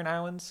on the Iron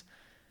Islands.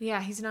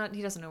 Yeah, he's not.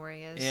 He doesn't know where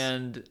he is.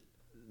 And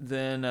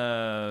then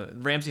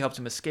Ramsay helps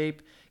him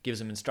escape, gives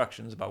him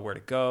instructions about where to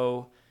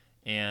go,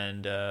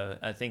 and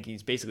I think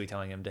he's basically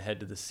telling him to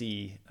head to the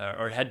sea,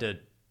 or head to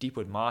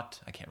Deepwood Mott.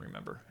 I can't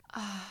remember.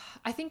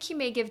 I think he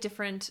may give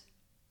different...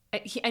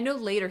 I know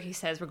later he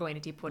says we're going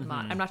to Deepwood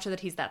Mott. I'm not sure that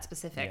he's that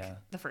specific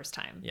the first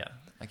time. Yeah,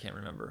 I can't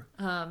remember.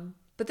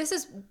 But this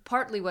is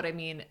partly what I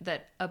mean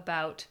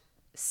about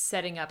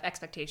setting up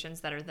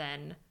expectations that are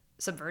then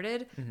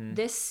subverted.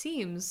 This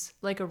seems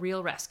like a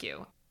real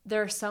rescue.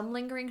 There are some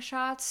lingering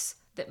shots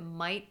that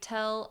might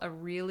tell a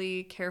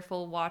really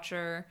careful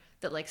watcher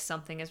that like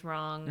something is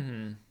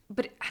wrong.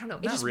 But I don't know.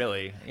 Not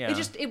really. Yeah.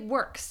 It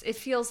works. It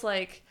feels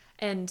like,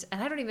 and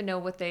I don't even know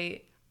what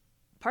they...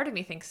 Part of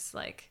me thinks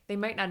like they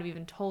might not have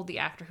even told the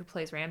actor who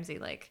plays Ramsay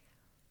like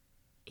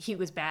he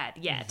was bad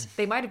yet.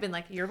 They might have been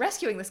like, you're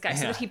rescuing this guy,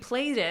 so that he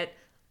played it.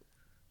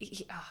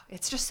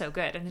 It's just so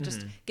good, and it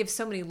just gives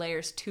so many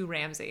layers to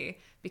Ramsay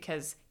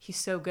because he's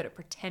so good at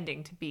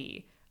pretending to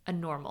be a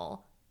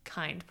normal,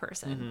 kind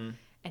person,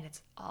 and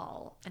it's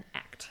all an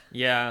act.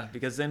 Yeah,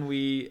 because then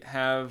we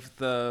have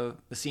the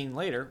scene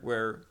later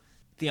where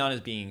Theon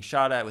is being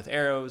shot at with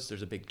arrows.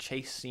 There's a big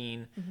chase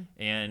scene,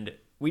 and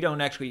we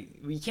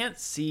can't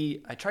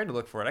see, I tried to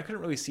look for it. I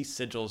couldn't really see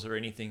sigils or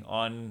anything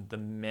on the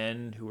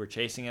men who were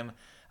chasing him.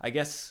 I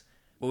guess,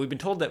 well, we've been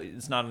told that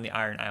it's not on the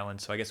Iron Island,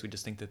 so I guess we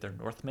just think that they're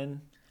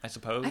Northmen, I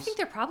suppose. I think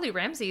they're probably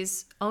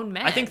Ramsay's own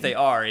men. I think they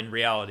are in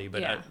reality,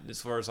 but as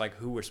far as like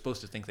who we're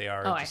supposed to think they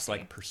are, just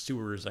like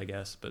pursuers, I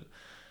guess. But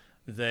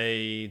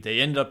they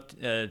end up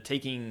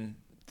taking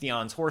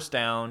Theon's horse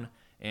down,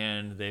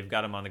 and they've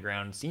got him on the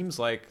ground. Seems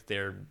like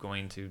they're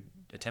going to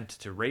attempt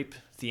to rape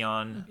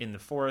Theon in the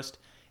forest.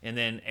 And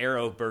then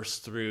arrow bursts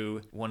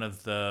through one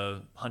of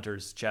the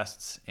hunters'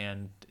 chests,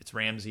 and it's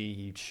Ramsay.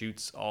 He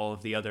shoots all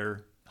of the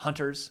other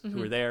hunters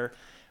who are there.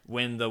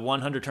 When the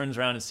one hunter turns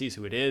around and sees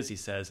who it is, he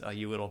says, "Oh,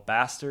 you little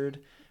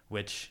bastard,"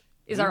 which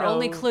is our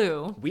only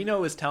clue. We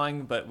know is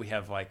telling, but we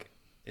have like,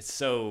 it's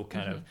so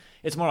kind of,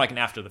 it's more like an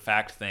after the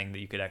fact thing that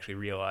you could actually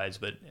realize,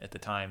 but at the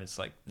time it's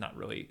like not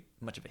really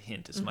much of a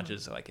hint as much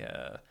as like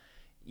a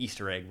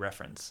Easter egg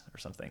reference or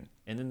something.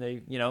 And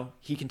then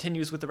he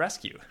continues with the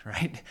rescue,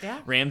 right? Yeah.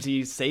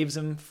 Ramsay saves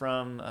him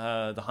from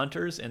the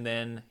hunters, and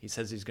then he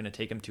says he's going to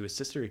take him to his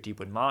sister at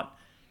Deepwood Mott,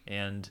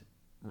 and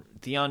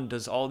Theon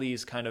does all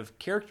these kind of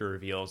character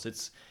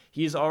reveals.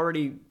 He's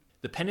already,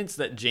 the penance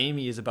that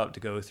Jaime is about to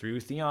go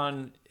through,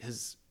 Theon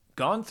has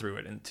gone through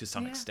it to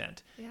some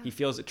extent. Yeah. He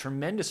feels a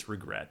tremendous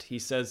regret. He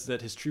says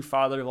that his true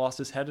father lost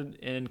his head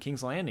in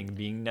King's Landing,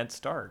 being Ned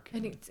Stark.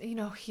 And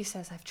he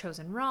says, I've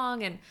chosen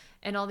wrong,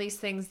 and all these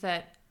things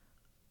that,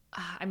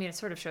 it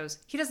sort of shows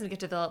he doesn't get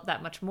to develop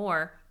that much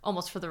more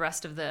almost for the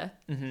rest of the,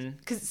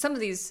 because some of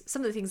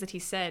the things that he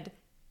said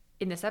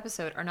in this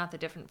episode are not that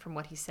different from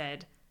what he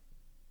said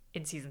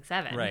in season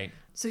 7. Right.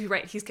 So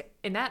he's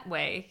in that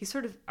way, he's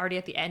sort of already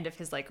at the end of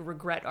his like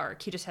regret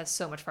arc. He just has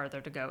so much farther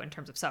to go in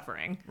terms of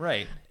suffering.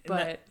 Right.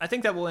 But I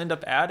think that will end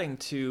up adding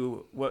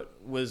to what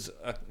was,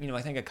 I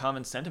think a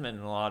common sentiment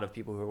in a lot of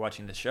people who are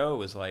watching the show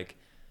was like,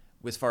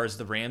 as far as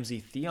the Ramsay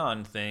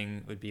Theon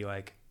thing would be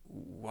like,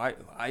 why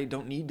I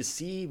don't need to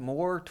see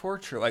more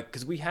torture, like,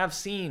 because we have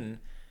seen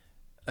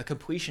a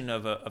completion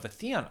of a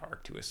Theon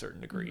arc to a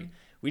certain degree. Mm-hmm.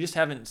 We just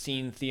haven't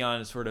seen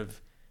Theon sort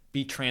of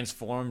be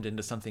transformed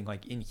into something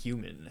like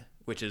inhuman,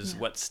 which is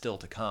what's still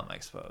to come, I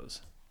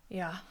suppose.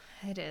 Yeah,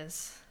 it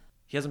is.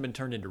 He hasn't been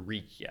turned into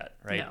Reek yet,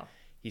 right? No.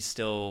 He's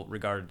still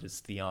regarded as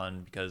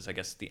Theon because I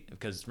guess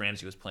because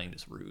Ramsay was playing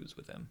this ruse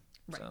with him.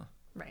 Right. So.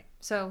 Right.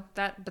 So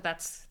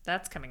that's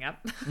coming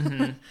up.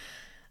 Mm-hmm.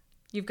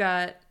 You've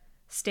got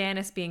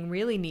Stannis being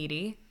really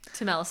needy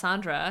to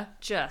Melisandre.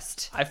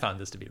 I found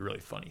this to be a really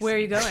funny. Where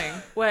scene. are you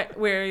going?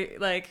 Where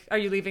like, are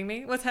you leaving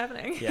me? What's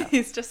happening? Yeah.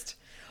 He's just,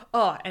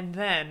 and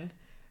then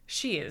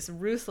she is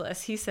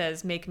ruthless. He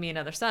says, make me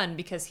another son,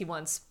 because he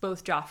wants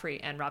both Joffrey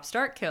and Robb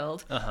Stark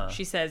killed. Uh-huh.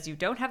 She says, you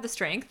don't have the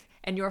strength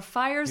and your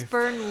fires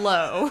burn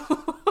low.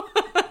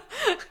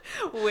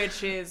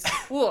 Which is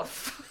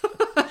woof.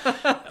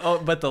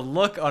 Oh, but the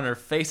look on her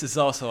face is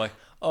also like,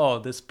 oh,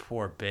 this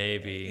poor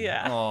baby.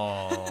 Yeah.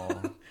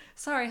 Oh.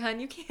 Sorry, hun,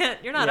 you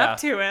can't. You're not up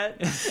to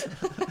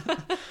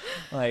it.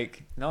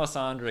 Like,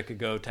 Melisandre could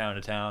go town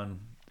to town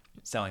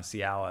selling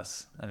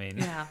Cialis. I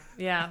mean.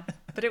 Yeah.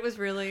 But it was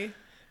really...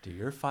 Do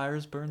your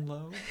fires burn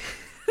low?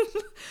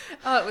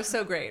 Oh, it was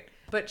so great.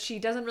 But she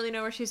doesn't really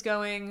know where she's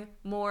going.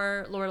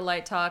 More Lord of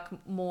Light talk.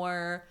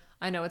 More,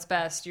 I know it's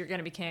best. You're going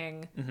to be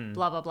king. Mm-hmm.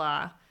 Blah, blah,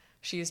 blah.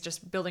 She's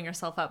just building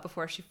herself up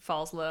before she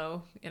falls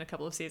low in a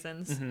couple of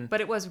seasons. Mm-hmm.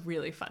 But it was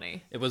really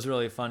funny. It was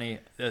really funny.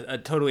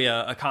 Totally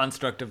a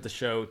construct of the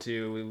show,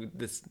 too.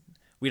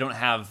 We don't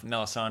have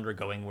Melisandre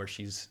going where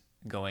she's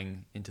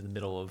going into the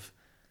middle of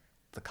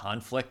the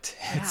conflict.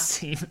 Yeah. It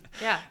seemed.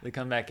 Yeah. They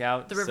come back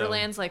out. The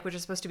Riverlands, which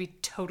is supposed to be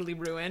totally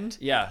ruined.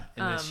 Yeah.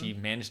 And then she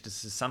managed to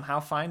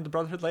somehow find the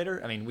Brotherhood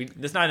later. I mean,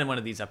 it's not in one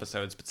of these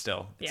episodes, but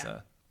still.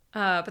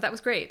 But that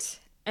was great.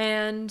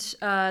 And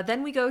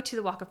then we go to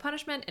the Walk of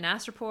Punishment in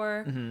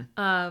Astapor.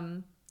 Mm-hmm.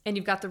 And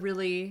you've got the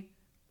really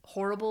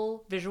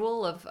horrible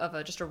visual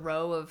of just a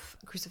row of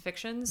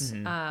crucifixions.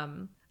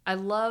 Mm-hmm. I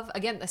love,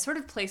 again, the sort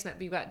of placement.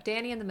 But you've got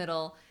Dany in the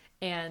middle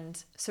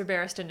and Ser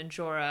Barristan and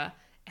Jorah.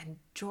 And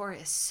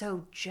Jorah is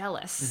so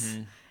jealous.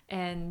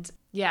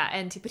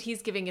 Mm-hmm. But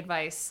he's giving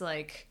advice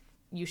like,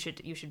 you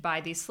should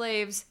buy these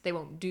slaves. They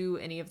won't do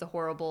any of the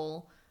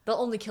horrible... They'll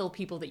only kill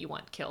people that you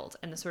want killed.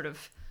 And the sort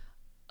of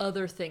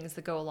other things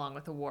that go along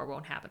with the war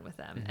won't happen with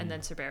them. Mm-hmm. And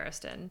then Ser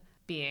Barristan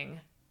being,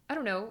 I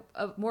don't know,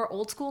 a more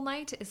old school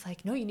knight is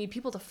like, no, you need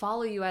people to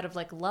follow you out of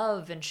like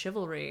love and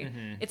chivalry.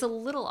 Mm-hmm. It's a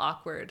little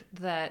awkward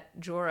that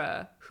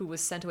Jorah, who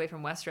was sent away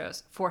from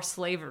Westeros for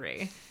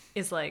slavery,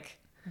 is like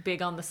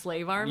big on the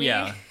slave army.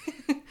 Yeah.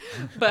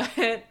 But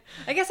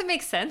I guess it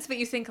makes sense. But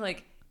you think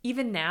like,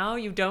 even now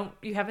you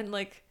haven't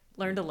like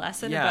learned a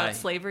lesson about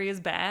slavery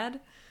is bad.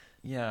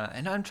 Yeah.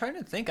 And I'm trying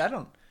to think, I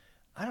don't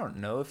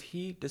know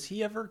if does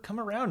he ever come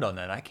around on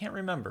that? I can't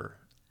remember.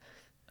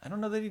 I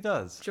don't know that he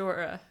does.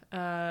 Jorah,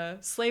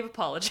 slave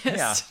apologist.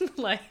 Yeah.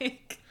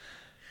 Like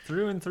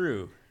through and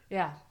through.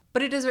 Yeah.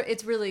 But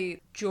it's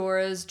really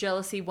Jorah's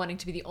jealousy, wanting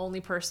to be the only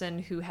person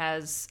who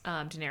has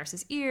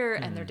Daenerys' ear,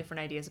 and their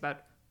different ideas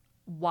about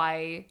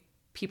why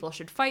people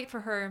should fight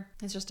for her.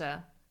 It's just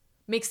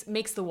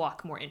makes the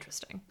walk more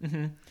interesting.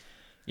 Mm-hmm.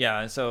 Yeah,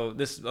 and so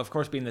this, of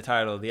course, being the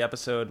title of the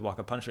episode, Walk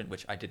of Punishment,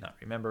 which I did not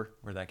remember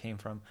where that came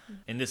from,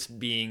 and this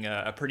being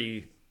a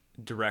pretty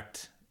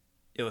direct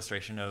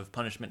illustration of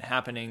punishment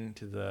happening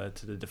to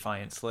the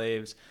defiant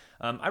slaves.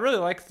 I really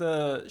like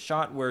the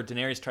shot where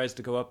Daenerys tries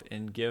to go up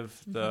and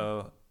give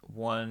the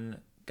one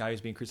guy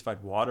who's being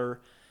crucified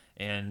water,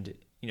 and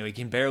he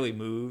can barely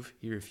move.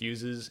 He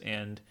refuses,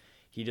 and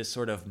he just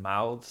sort of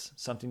mouths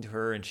something to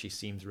her, and she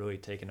seems really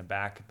taken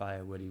aback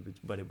by what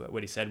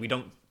he said. We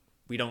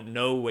don't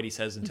know what he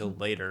says until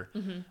later,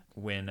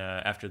 when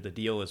after the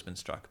deal has been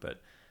struck.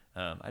 But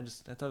I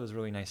thought it was a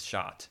really nice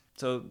shot.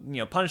 So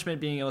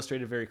punishment being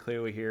illustrated very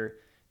clearly here.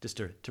 Just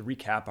to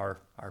recap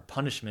our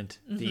punishment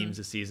themes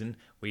this season,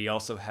 we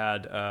also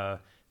had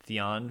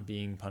Theon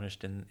being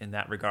punished in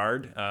that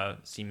regard,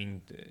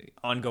 seeming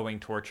ongoing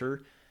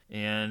torture,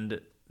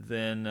 and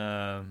then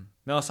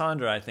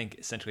Melisandre, I think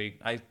essentially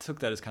I took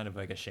that as kind of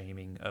like a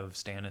shaming of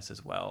Stannis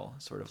as well,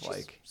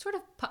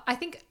 I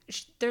think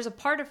there's a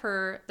part of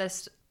her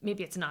that's,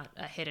 maybe it's not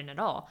hidden at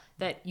all,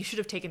 that you should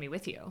have taken me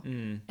with you,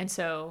 and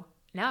so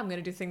now I'm going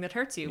to do the thing that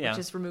hurts you, which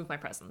is remove my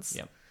presence.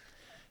 Yeah.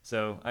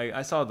 So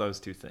I saw those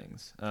two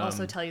things.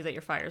 Also tell you that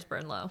your fires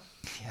burn low.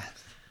 Yeah.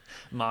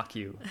 Mock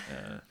you.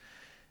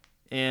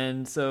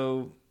 And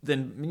so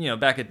then,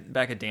 back at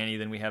Dany,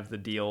 then we have the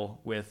deal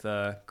with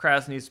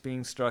Krasny's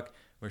being struck,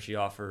 where she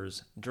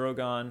offers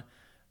Drogon.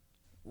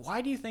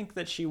 Why do you think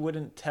that she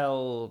wouldn't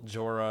tell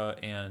Jorah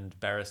and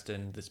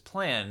Barristan this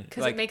plan?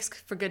 Because it makes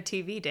for good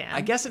TV, Dan.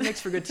 I guess it makes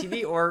for good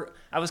TV, or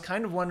I was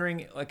kind of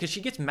wondering, because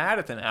she gets mad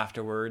at them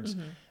afterwards,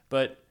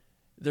 but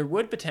there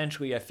would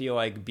potentially, I feel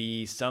like,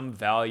 be some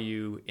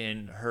value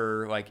in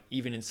her, like,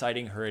 even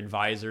inciting her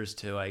advisors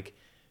to, like,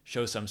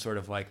 show some sort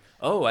of, like,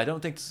 oh, I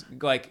don't think,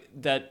 like,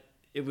 that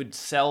it would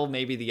sell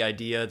maybe the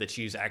idea that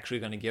she's actually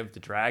going to give the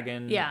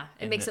dragon. Yeah,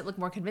 it makes it look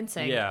more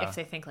convincing if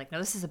they think, like, no,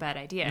 this is a bad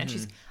idea. And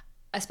she's,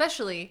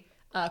 especially,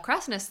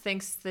 Crassus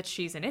thinks that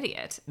she's an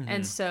idiot.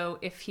 And so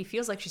if he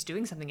feels like she's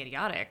doing something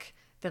idiotic,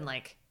 then,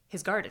 like,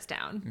 his guard is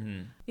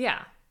down.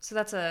 Yeah, so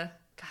that's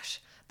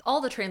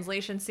all the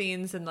translation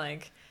scenes and,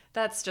 like,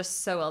 that's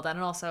just so well done.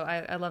 And also,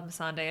 I love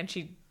Missandei, and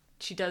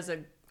she does I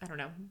don't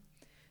know,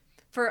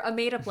 for a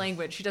made-up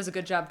language, she does a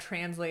good job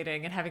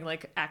translating and having,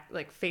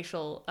 like,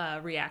 facial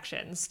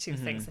reactions to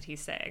things that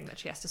he's saying that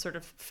she has to sort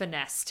of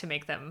finesse to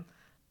make them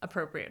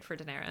appropriate for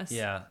Daenerys.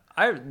 Yeah.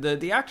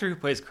 The actor who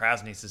plays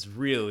Crassus is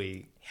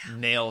really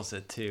nails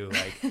it, too.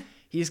 Like,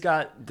 he's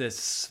got this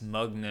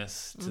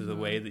smugness to the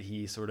way that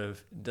he sort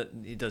of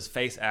he does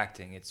face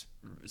acting. It's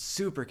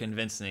super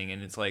convincing,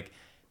 and it's like,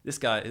 this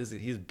guy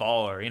he's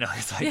baller, you know.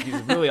 It's like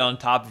he's really on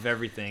top of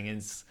everything, and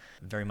is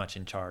very much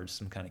in charge,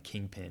 some kind of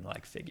kingpin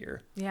like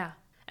figure. Yeah.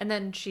 And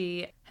then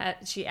she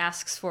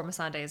asks for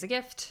Missandei as a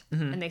gift,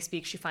 and they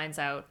speak. She finds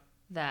out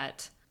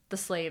that the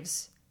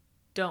slaves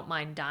don't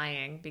mind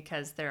dying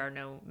because there are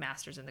no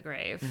masters in the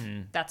grave.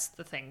 That's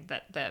the thing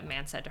that the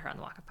man said to her on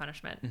the Walk of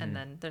Punishment. And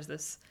then there's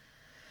this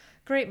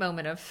great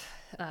moment of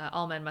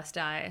all men must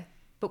die,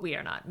 but we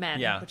are not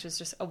men, which is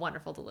just a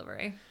wonderful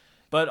delivery.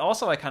 But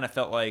also, I kind of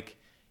felt like,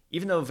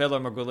 even though Velar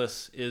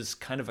Morghulis is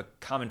kind of a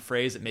common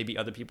phrase that maybe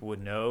other people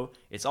would know,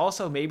 it's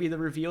also maybe the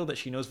reveal that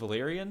she knows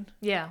Valyrian.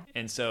 Yeah.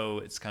 And so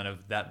it's kind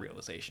of that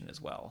realization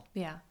as well.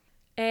 Yeah.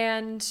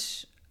 And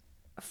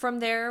from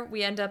there,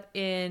 we end up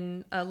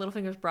in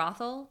Littlefinger's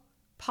brothel.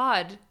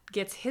 Pod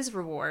gets his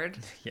reward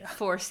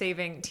for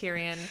saving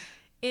Tyrion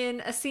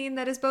in a scene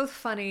that is both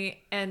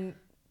funny and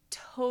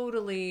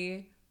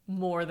totally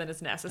more than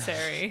is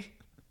necessary.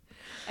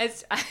 I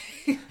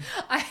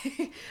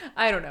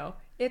don't know.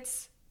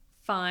 It's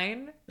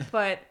fine,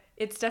 but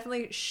it's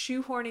definitely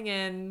shoehorning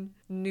in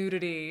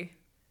nudity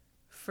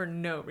for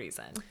no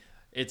reason.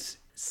 It's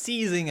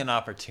seizing an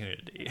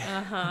opportunity.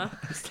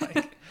 It's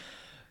like,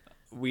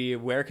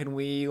 where can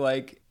we,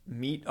 like,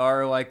 meet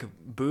our, like,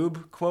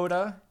 boob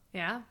quota?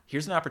 Yeah.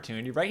 Here's an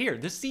opportunity right here.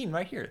 This scene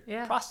right here.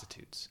 Yeah.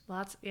 Prostitutes.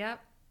 Lots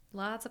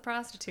of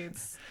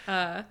prostitutes.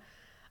 I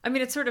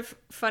mean, it's sort of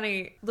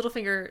funny.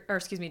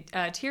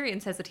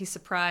 Tyrion says that he's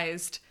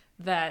surprised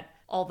that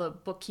all the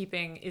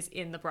bookkeeping is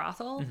in the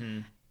brothel.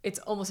 It's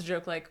almost a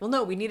joke, like, well,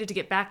 no, we needed to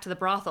get back to the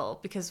brothel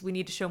because we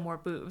need to show more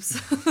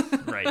boobs.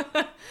 Right.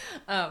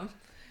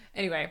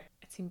 Anyway,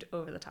 it seemed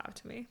over the top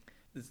to me.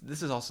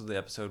 This is also the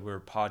episode where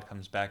Pod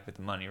comes back with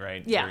the money,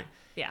 right? Yeah.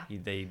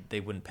 They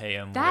wouldn't pay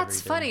him.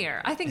 That's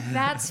funnier. I think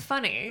that's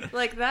funny.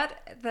 Like,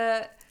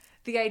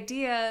 the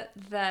idea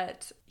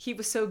that he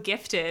was so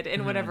gifted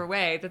in whatever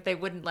way that they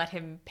wouldn't let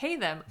him pay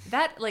them,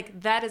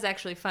 that is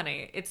actually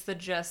funny. It's the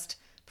just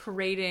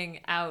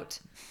parading out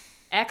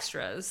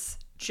extras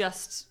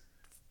just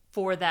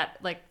for that,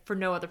 like, for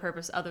no other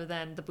purpose other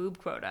than the boob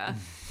quota.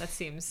 That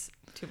seems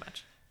too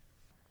much.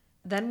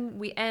 Then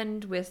we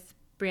end with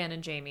Brienne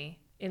and Jaime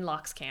in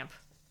Locke's camp,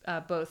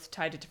 both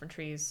tied to different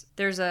trees.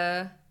 There's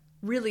a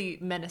really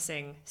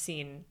menacing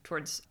scene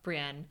towards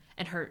Brienne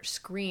and her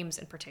screams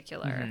in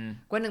particular.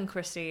 Gwendolyn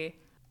Christie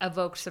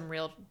evoked some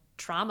real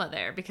trauma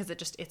there because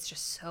it's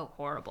just so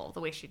horrible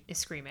the way she is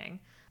screaming.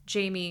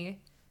 Jaime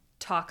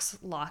talks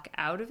Locke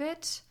out of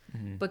it,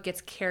 but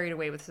gets carried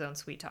away with his own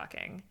sweet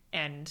talking.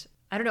 And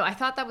I don't know, I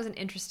thought that was an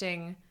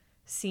interesting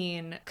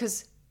scene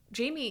because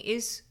Jaime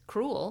is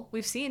cruel.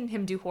 We've seen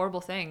him do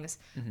horrible things,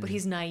 but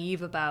he's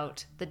naive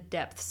about the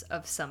depths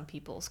of some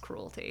people's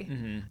cruelty.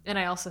 And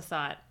I also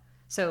thought,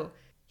 so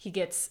he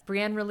gets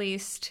Brienne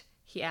released.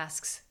 He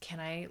asks, can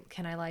I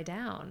lie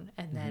down?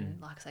 And then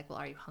Locke's like, well,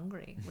 are you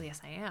hungry? Well,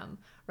 yes, I am.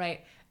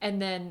 Right.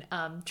 And then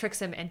tricks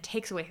him and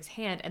takes away his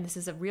hand. And this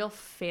is a real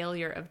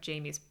failure of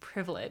Jaime's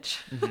privilege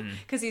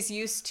because he's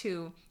used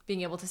to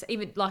being able to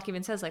say, Locke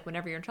even says, like,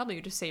 whenever you're in trouble,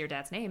 you just say your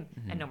dad's name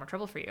and no more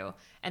trouble for you.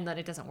 And then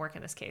it doesn't work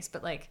in this case.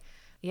 But, like,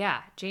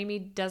 yeah, Jaime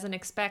doesn't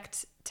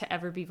expect to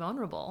ever be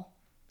vulnerable.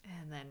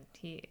 And then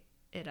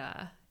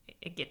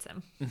it gets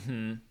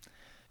him.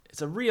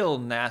 It's a real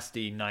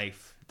nasty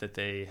knife that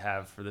they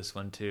have for this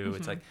one, too.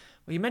 It's like,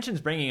 well, he mentions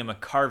bringing him a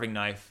carving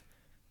knife.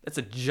 That's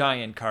a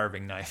giant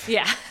carving knife.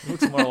 Yeah. It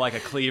looks more like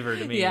a cleaver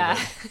to me. Yeah.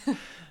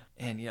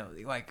 And, you know,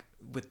 like,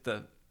 with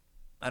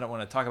I don't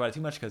want to talk about it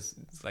too much because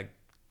it's, like,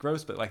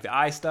 gross, but, like, the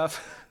eye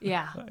stuff.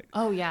 Yeah. Like,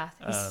 oh, yeah.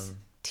 He's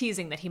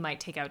teasing that he might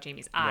take out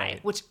Jaime's eye,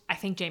 which I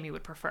think Jaime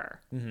would prefer.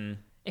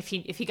 If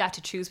he got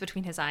to choose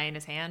between his eye and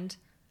his hand,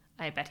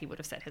 I bet he would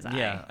have said his eye.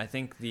 Yeah, I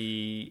think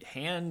the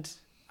hand,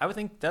 I would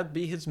think that'd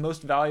be his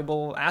most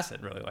valuable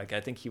asset, really. Like,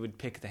 I think he would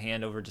pick the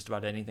hand over just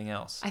about anything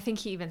else. I think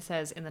he even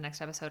says in the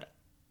next episode,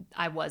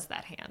 I was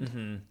that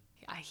hand.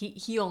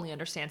 He only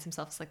understands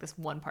himself as, like, this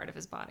one part of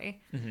his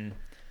body.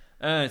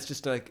 It's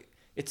just, like,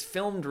 it's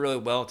filmed really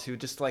well, too.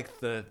 Just, like,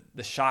 the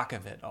shock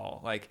of it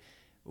all. Like,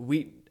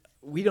 we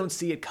don't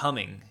see it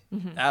coming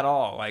at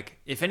all. Like,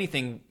 if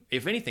anything,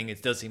 if anything,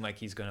 it does seem like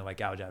he's going to like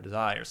gouge out his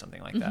eye or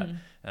something like that,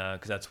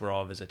 because that's where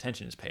all of his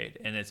attention is paid.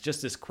 And it's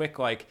just this quick,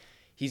 like,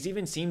 he's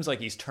even seems like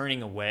he's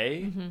turning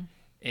away,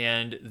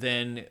 and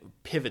then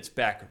pivots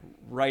back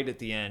right at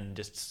the end,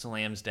 just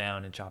slams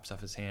down and chops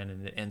off his hand,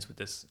 and it ends with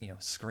this,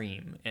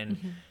 scream. And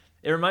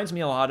it reminds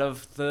me a lot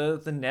of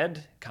the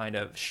Ned kind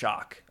of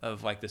shock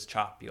of like this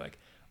chop. Be like,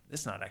 this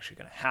is not actually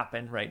going to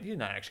happen, right? You're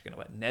not actually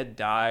going to let Ned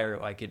die or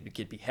like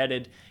get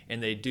beheaded.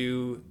 And they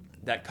do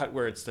that cut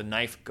where it's the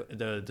knife,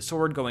 the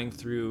sword going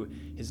through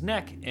his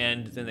neck,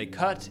 and then they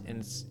cut,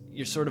 and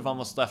you're sort of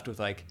almost left with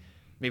like,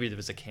 maybe there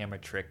was a camera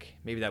trick.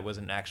 Maybe that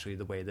wasn't actually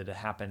the way that it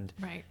happened.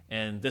 Right.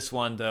 And this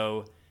one,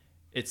 though,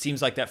 it seems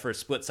like that for a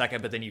split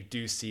second, but then you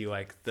do see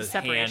like the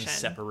hands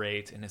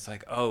separate, and it's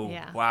like, oh,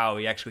 wow,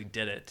 he actually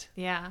did it.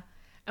 Yeah.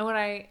 And what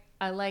I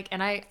like,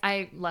 and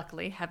I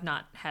luckily have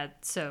not had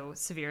so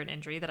severe an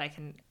injury that I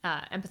can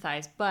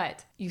empathize,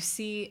 but you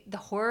see the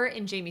horror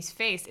in Jaime's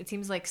face. It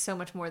seems like so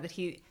much more that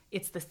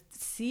it's the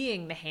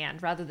seeing the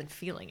hand rather than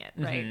feeling it,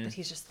 right? That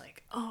he's just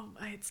like, oh,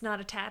 it's not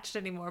attached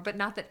anymore. But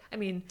not that, I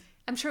mean,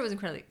 I'm sure it was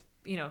incredibly,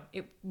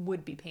 it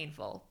would be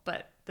painful,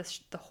 but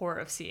the horror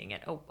of seeing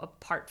it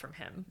apart from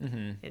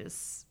him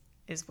is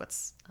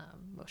what's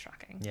most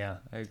shocking. Yeah,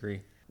 I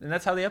agree. And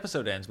that's how the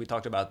episode ends. We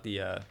talked about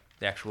the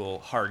actual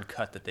hard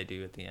cut that they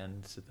do at the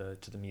end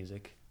to the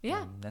music.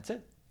 Yeah. And that's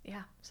it.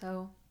 Yeah.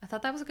 So I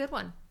thought that was a good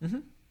one.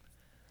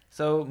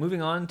 So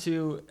moving on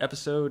to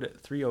episode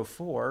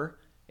 304,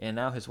 and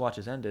Now His Watch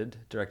Has Ended,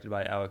 directed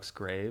by Alex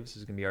Graves.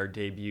 This is going to be our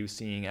debut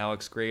seeing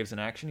Alex Graves in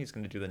action. He's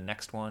going to do the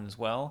next one as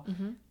well.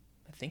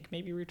 I think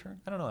maybe return.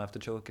 I don't know. I have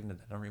to look into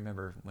that. I don't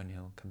remember when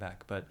he'll come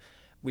back. But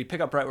we pick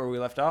up right where we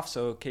left off.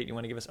 So Kate, you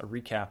want to give us a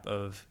recap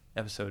of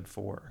episode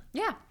 4?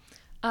 Yeah.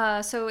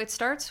 So it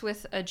starts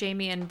with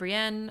Jaime and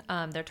Brienne.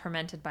 They're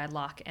tormented by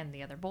Locke and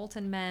the other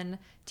Bolton men.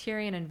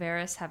 Tyrion and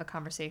Varys have a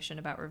conversation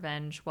about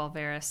revenge while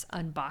Varys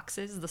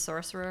unboxes the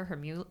sorcerer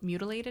who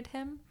mutilated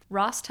him.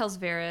 Ross tells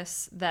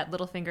Varys that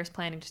Littlefinger's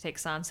planning to take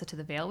Sansa to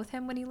the Vale with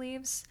him when he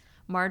leaves.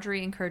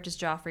 Marjorie encourages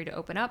Joffrey to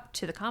open up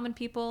to the common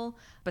people,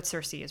 but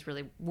Cersei is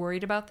really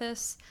worried about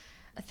this.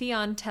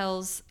 Theon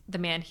tells the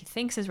man he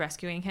thinks is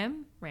rescuing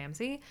him,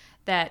 Ramsay,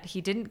 that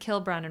he didn't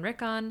kill Bran and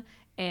Rickon,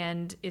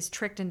 and is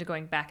tricked into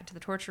going back into the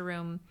torture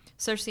room.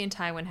 Cersei and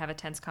Tywin have a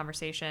tense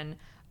conversation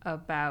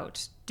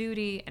about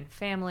duty and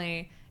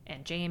family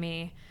and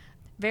Jaime.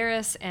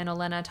 Varys and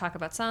Olenna talk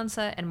about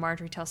Sansa, and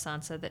Marjorie tells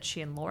Sansa that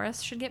she and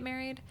Loras should get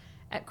married.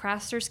 At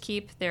Craster's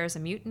Keep, there is a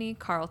mutiny.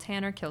 Carl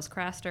Tanner kills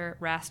Craster,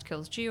 Rast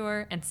kills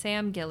Gior, and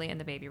Sam, Gilly, and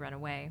the baby run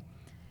away.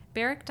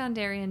 Beric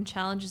Dondarrion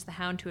challenges the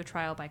Hound to a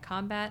trial by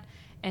combat,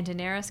 and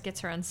Daenerys gets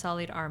her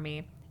unsullied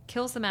army,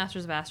 kills the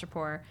Masters of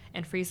Astapor,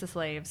 and frees the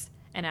slaves,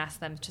 and asks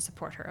them to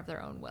support her of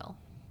their own will.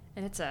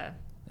 And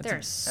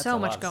there's so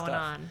much going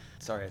on.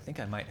 Sorry, I think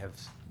I might have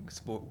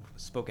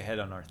spoke ahead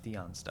on our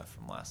Theon stuff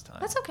from last time.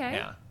 That's okay.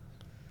 Yeah.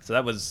 So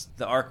that was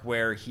the arc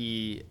where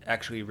he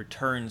actually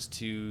returns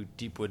to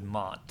Deepwood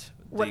Mont.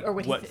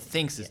 What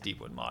thinks is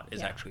Deepwood Mont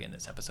is actually in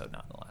this episode,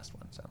 not in the last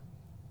one. So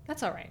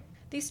that's all right.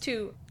 These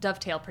two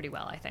dovetail pretty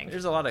well, I think.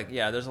 There's a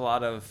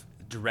lot of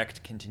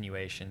direct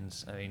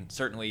continuations. I mean,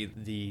 certainly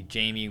the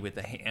Jaime with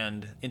the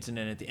hand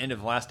incident at the end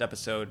of the last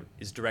episode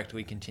is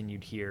directly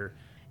continued here.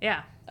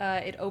 Yeah.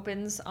 It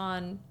opens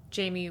on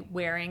Jaime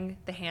wearing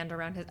the hand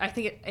around his... I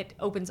think it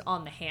opens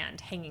on the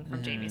hand hanging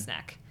from Jaime's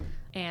neck.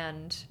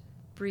 And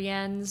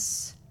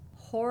Brienne's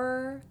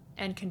horror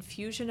and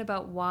confusion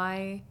about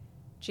why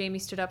Jaime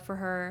stood up for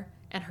her,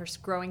 and her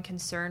growing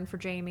concern for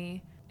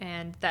Jaime,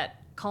 and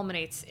that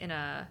culminates in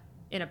a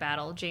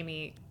battle.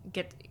 Jaime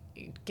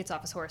gets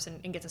off his horse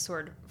and gets a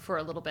sword for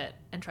a little bit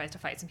and tries to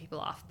fight some people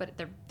off, but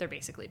they're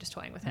basically just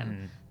toying with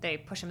him. They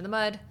push him in the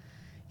mud.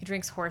 He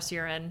drinks horse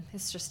urine.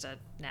 It's just a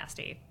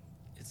nasty.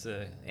 It's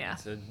a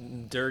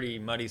dirty,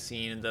 muddy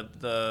scene.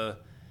 The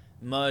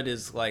mud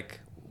is like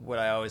what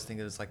I always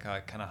think is like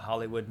a kind of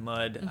Hollywood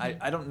mud.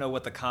 I don't know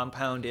what the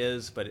compound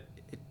is, but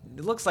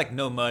it looks like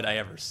no mud I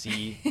ever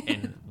see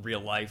in real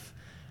life.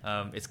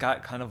 It's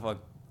got kind of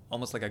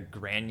almost like a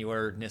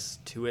granularness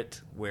to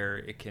it where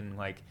it can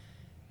like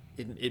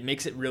it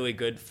makes it really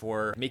good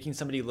for making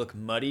somebody look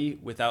muddy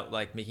without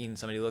like making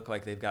somebody look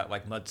like they've got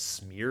like mud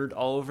smeared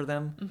all over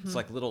them. It's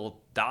like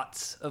little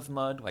dots of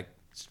mud, like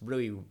it's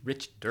really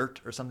rich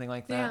dirt or something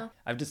like that. Yeah.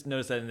 I've just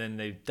noticed that, and then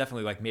they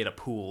definitely like made a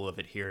pool of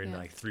it here and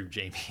like threw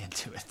Jaime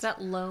into it. Is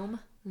that loam?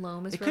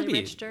 Loam is it really could be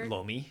rich dirt.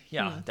 Loamy,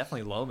 yeah,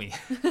 definitely loamy.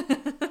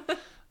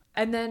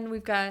 And then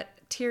we've got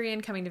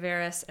Tyrion coming to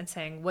Varys and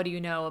saying, "What do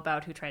you know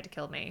about who tried to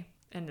kill me?"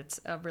 And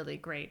it's a really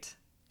great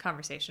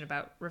conversation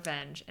about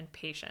revenge and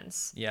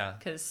patience. Yeah.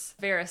 Because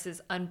Varys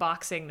is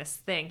unboxing this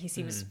thing. He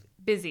seems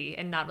busy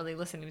and not really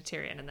listening to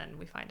Tyrion, and then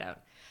we find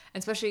out.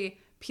 And especially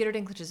Peter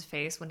Dinklage's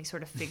face when he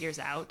sort of figures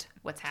out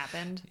what's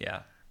happened.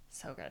 Yeah.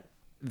 So good.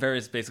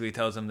 Varys basically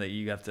tells him that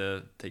you have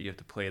to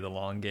play the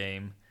long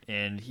game,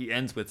 and he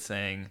ends with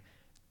saying,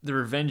 "The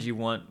revenge you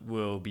want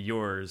will be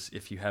yours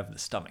if you have the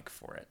stomach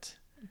for it."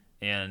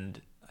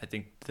 And I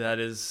think that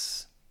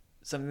is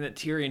something that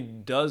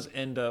Tyrion does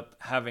end up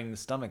having the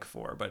stomach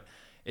for, but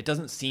it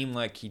doesn't seem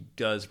like he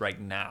does right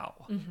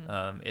now.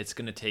 It's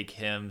going to take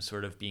him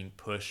sort of being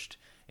pushed,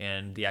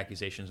 and the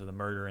accusations of the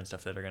murder and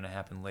stuff that are going to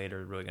happen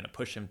later are really going to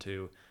push him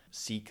to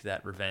seek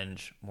that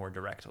revenge more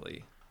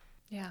directly.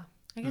 Yeah.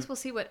 I guess we'll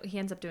see what he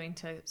ends up doing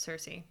to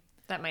Cersei.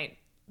 That might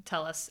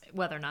tell us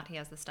whether or not he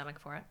has the stomach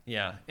for it.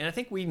 Yeah. And I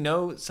think we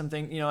know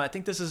something, I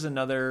think this is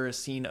another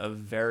scene of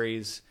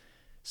Varys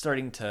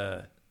starting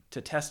to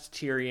test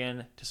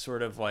Tyrion, to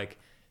sort of like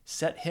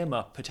set him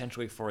up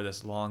potentially for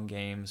this long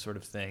game sort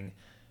of thing.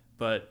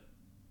 But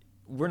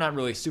we're not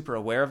really super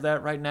aware of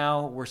that right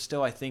now. We're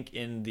still, I think,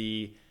 in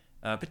the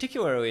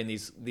particularly in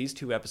these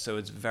 2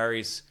 episodes,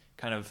 Varys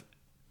kind of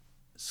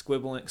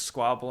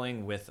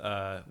squabbling with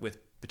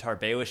Batar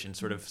Baelish and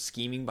sort of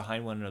scheming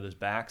behind one another's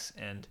backs.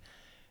 And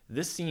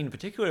this scene,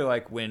 particularly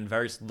like when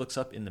Varys looks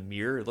up in the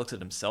mirror, looks at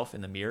himself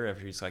in the mirror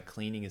after he's like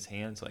cleaning his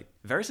hands, like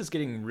Varys is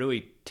getting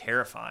really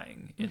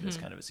terrifying in this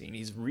kind of a scene.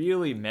 He's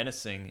really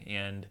menacing,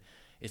 and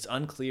it's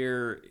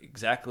unclear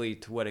exactly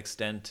to what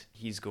extent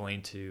he's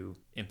going to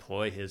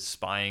employ his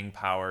spying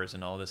powers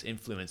and all this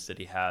influence that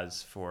he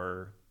has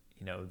for,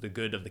 the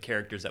good of the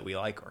characters that we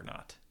like or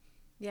not.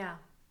 Yeah.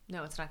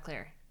 No, it's not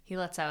clear. He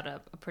lets out a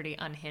pretty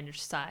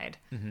unhinged side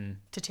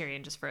to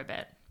Tyrion just for a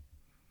bit.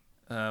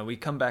 We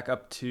come back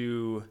up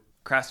to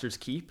Craster's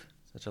Keep,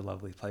 such a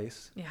lovely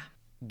place. Yeah.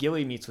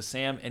 Gilly meets with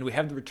Sam, and we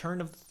have the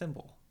return of the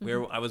thimble,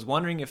 where I was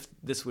wondering if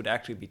this would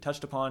actually be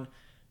touched upon.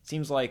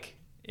 Seems like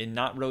in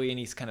not really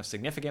any kind of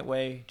significant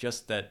way,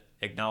 just that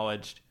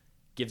acknowledged,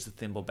 gives the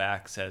thimble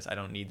back, says, I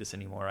don't need this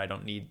anymore. I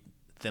don't need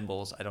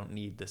thimbles. I don't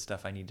need this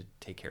stuff. I need to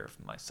take care of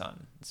my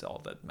son. It's all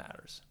that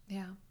matters.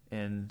 Yeah.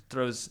 And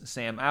throws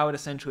Sam out,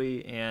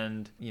 essentially.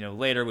 And,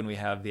 later when we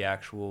have the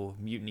actual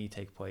mutiny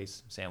take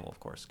place, Sam will, of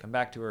course, come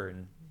back to her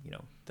and,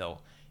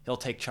 he'll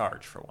take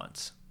charge for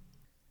once.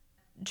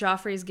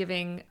 Joffrey's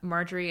giving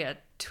Marjorie a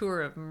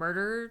tour of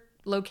murder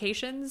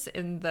locations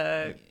in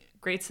the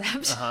Great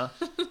Sept.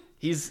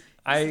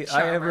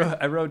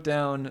 I wrote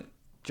down,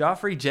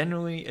 Joffrey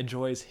generally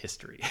enjoys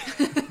history.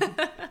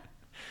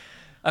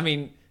 I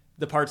mean,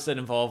 the parts that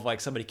involve like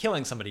somebody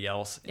killing somebody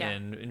else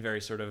in very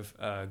sort of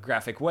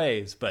graphic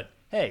ways, but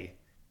hey,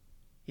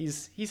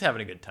 he's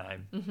having a good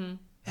time.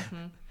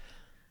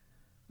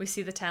 We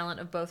see the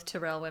talent of both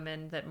Tyrell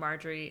women, that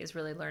Marjorie is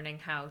really learning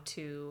how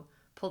to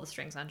pull the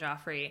strings on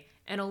Joffrey,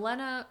 and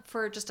Olenna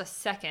for just a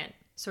second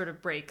sort of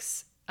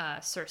breaks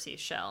Cersei's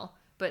shell,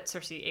 but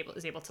Cersei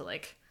is able to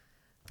like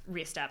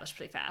reestablish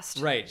pretty fast.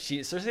 Right.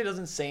 Cersei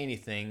doesn't say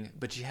anything,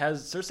 but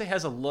Cersei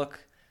has a look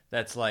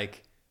that's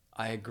like,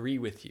 I agree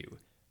with you.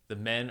 The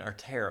men are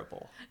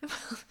terrible.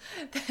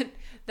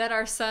 that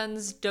our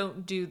sons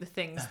don't do the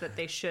things that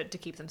they should to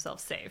keep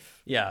themselves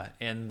safe. Yeah,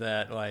 and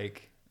that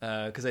like,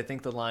 because I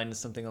think the line is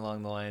something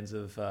along the lines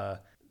of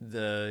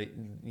the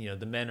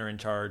men are in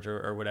charge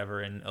or whatever,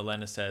 and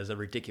Olenna says a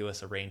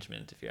ridiculous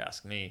arrangement, if you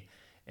ask me,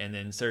 and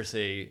then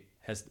Cersei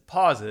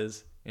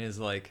pauses and is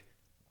like,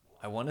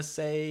 I want to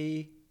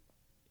say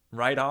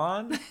right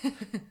on,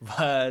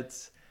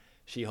 but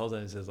she holds it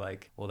and says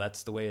like, well,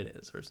 that's the way it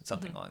is, or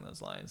something along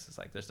those lines. It's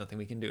like, there's nothing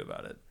we can do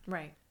about it.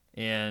 Right.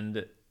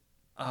 And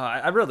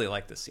I really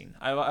like this scene.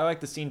 I like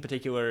the scene,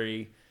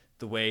 particularly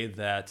the way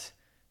that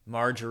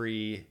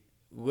Marjorie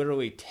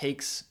literally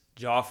takes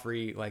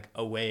Joffrey like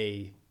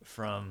away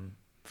from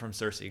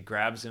Cersei,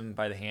 grabs him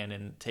by the hand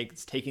and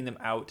taking them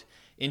out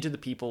into the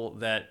people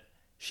that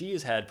she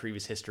has had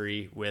previous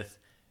history with,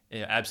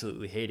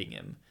 absolutely hating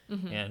him.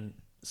 And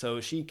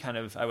so she kind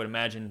of, I would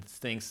imagine,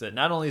 thinks that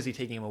not only is he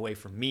taking him away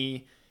from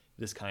me,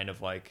 this kind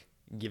of like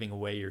giving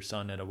away your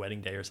son at a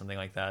wedding day or something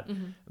like that,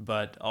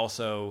 but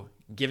also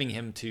giving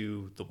him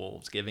to the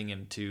wolves, giving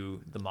him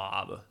to the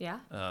mob. Yeah.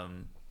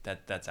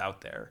 That's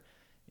out there.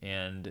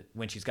 And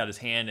when she's got his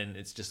hand and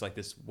it's just like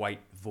this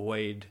white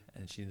void,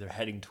 and they're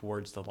heading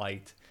towards the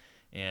light,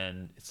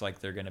 and it's like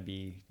they're going to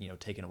be,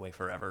 taken away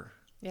forever.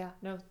 Yeah,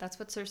 no, that's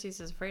what Cersei's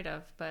is afraid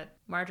of. But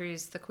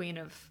Marjorie's the queen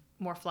of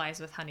more flies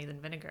with honey than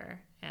vinegar,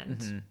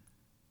 and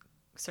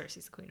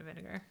Cersei's the queen of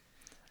vinegar.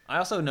 I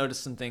also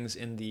noticed some things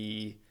in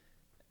the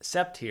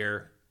sept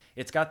here.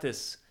 It's got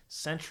this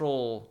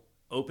central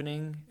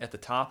opening at the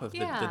top of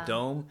the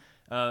dome.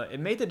 It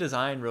made the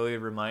design really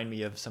remind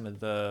me of some of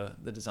the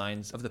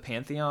designs of the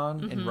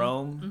Pantheon in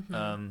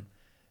Rome.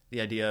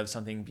 The idea of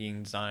something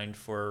being designed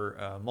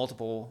for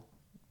multiple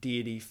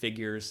deity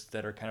figures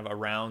that are kind of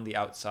around the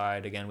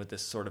outside, again, with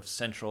this sort of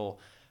central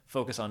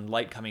focus on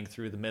light coming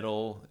through the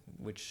middle,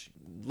 which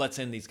lets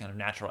in these kind of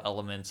natural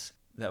elements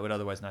that would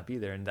otherwise not be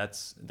there. And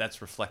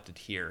that's reflected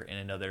here in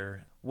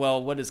another,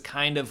 what is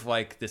kind of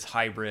like this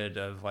hybrid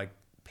of like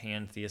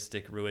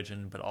pantheistic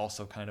religion, but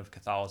also kind of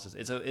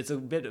Catholicism. It's a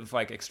bit of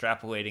like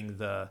extrapolating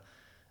the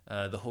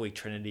Holy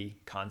Trinity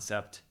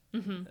concept.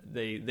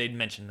 They'd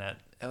mentioned that,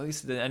 at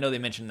least I know they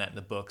mentioned that in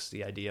the books,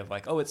 the idea of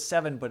like, oh, it's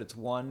 7 but it's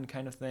 1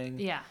 kind of thing.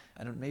 Yeah.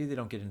 Maybe they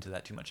don't get into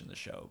that too much in the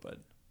show, but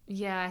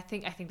yeah, I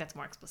think that's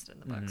more explicit in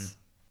the books.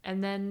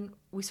 And then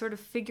we sort of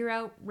figure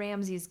out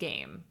Ramsay's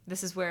game.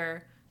 This is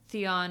where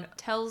Theon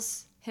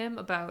tells him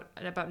about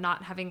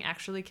not having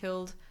actually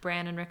killed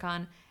Bran and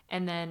Rickon,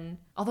 And then,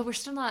 although we're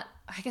still not,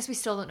 I guess we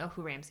still don't know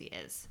who Ramsay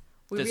is.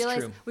 That's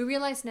true. We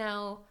realize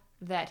now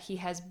that he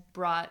has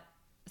brought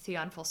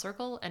Theon full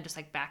circle and just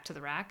like back to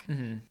the rack,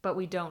 but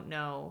we don't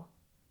know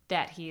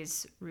that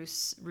he's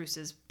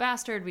Roos's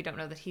bastard. We don't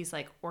know that he's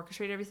like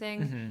orchestrated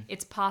everything.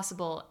 It's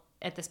possible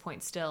at this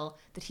point still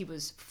that he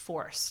was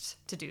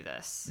forced to do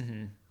this,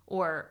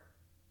 or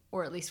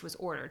at least was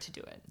ordered to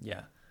do it.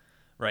 Yeah,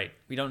 right.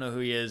 We don't know who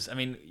he is. I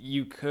mean,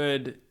 you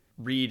could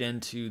read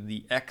into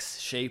the X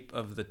shape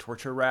of the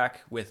torture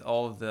rack with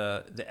all of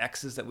the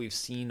X's that we've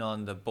seen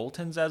on the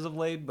Boltons as of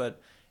late,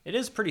 but it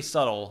is pretty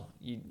subtle.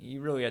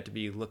 You really have to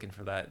be looking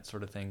for that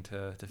sort of thing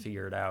to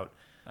figure it out.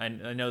 I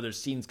know there's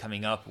scenes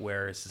coming up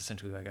where it's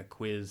essentially like a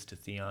quiz to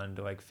Theon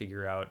to like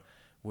figure out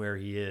where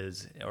he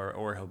is,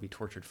 or he'll be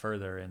tortured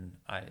further. And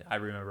I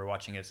remember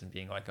watching this and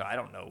being like, oh, I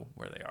don't know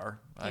where they are.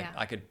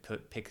 I could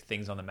pick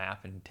things on the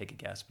map and take a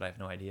guess, but I have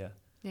no idea.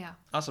 Yeah.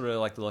 I also really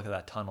like the look of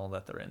that tunnel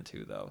that they're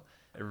into, though.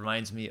 It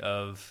reminds me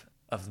of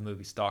the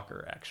movie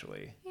Stalker,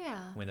 actually. Yeah.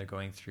 When they're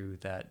going through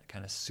that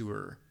kind of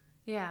sewer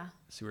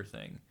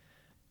thing.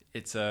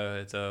 It's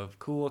a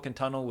cool looking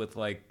tunnel with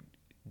like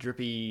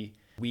drippy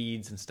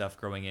weeds and stuff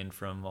growing in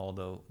from all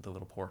the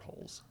little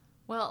portholes.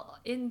 Well,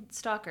 in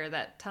Stalker,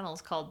 that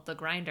tunnel's called the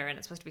Grinder, and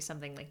it's supposed to be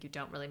something like you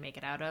don't really make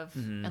it out of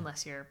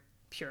unless you're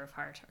pure of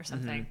heart or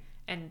something.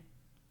 And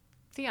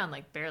Theon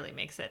like barely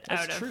makes it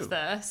out of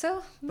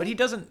the But he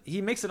doesn't.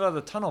 He makes it out of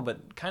the tunnel,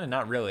 but kind of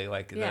not really.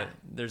 Like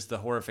there's the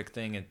horrific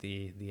thing at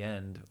the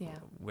end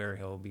where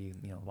he'll be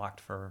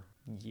locked for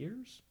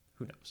years.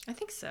 Who knows? I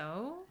think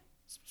so.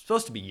 It's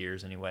supposed to be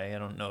years anyway. I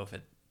don't know if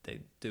they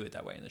do it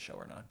that way in the show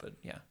or not, but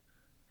yeah.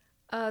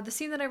 The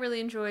scene that I really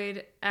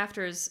enjoyed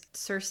after is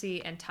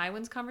Cersei and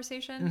Tywin's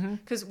conversation,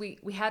 because we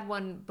had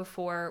one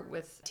before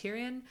with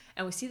Tyrion,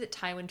 and we see that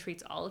Tywin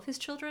treats all of his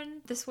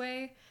children this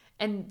way.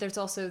 And there's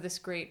also this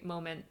great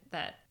moment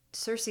that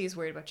Cersei is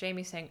worried about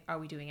Jaime saying, are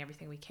we doing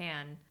everything we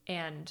can?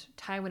 And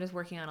Tywin is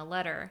working on a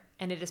letter,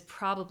 and it is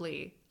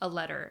probably a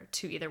letter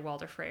to either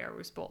Walder Frey or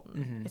Roose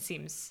Bolton. It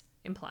seems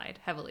implied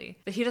heavily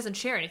that he doesn't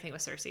share anything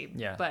with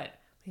Cersei, but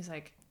he's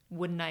like,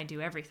 wouldn't I do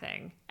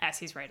everything, as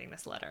he's writing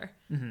this letter?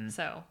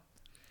 So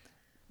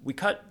we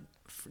cut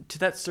to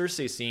that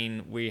Cersei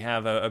scene. We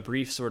have a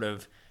brief sort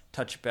of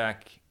touching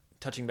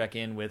back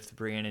in with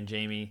Brienne and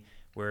Jaime,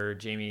 where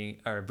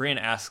Brienne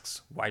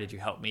asks, why did you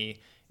help me?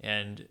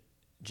 And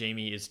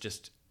Jaime is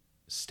just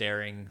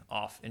staring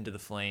off into the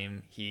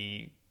flame.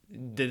 He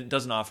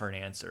doesn't offer an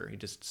answer. He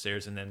just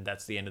stares, and then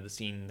that's the end of the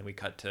scene. And then we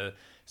cut to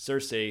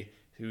Cersei,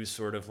 who's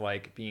sort of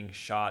like being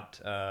shot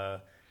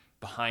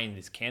behind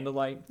these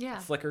candlelight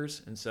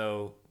flickers. And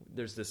so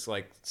there's this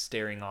like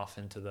staring off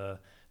into the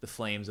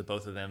flames of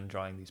both of them,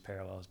 drawing these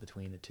parallels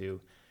between the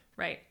two.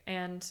 Right.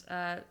 And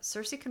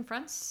Cersei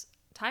confronts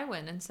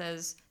Tywin and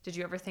says, did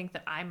you ever think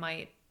that I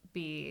might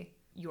be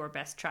your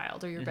best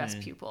child or your best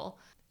pupil?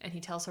 And he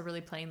tells her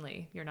really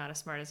plainly, you're not as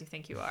smart as you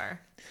think you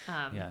are.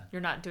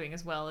 You're not doing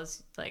as well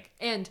as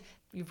and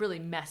you've really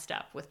messed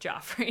up with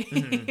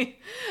Joffrey.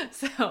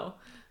 So.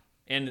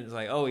 And it's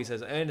like, he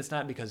says, and it's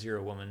not because you're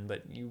a woman,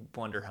 but you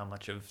wonder how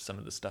much of some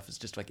of the stuff is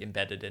just like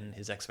embedded in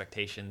his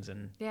expectations.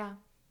 And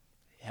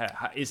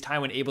is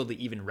Tywin able to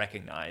even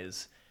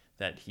recognize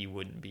that he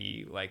wouldn't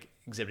be like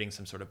exhibiting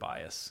some sort of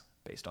bias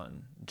based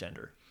on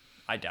gender?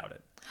 I doubt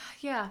it.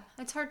 Yeah,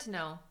 it's hard to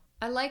know.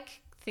 I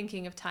like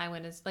thinking of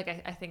Tywin as, like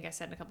I think I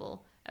said in a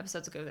couple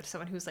episodes ago, that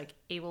someone who's like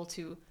able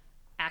to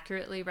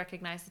accurately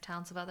recognize the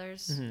talents of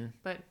others.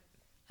 But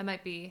I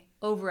might be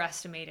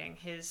overestimating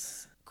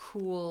his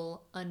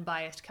cool,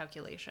 unbiased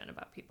calculation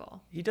about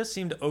people. He does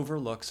seem to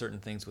overlook certain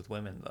things with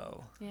women,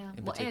 though. Yeah,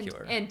 in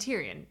particular. And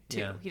Tyrion too.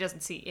 Yeah. He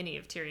doesn't see any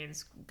of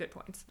Tyrion's good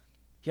points.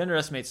 He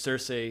underestimates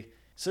Cersei.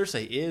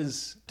 Cersei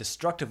is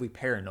destructively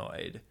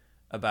paranoid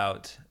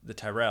about the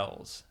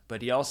Tyrells,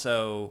 but he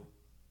also,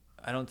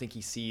 I don't think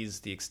he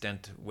sees the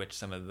extent to which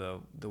some of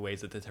the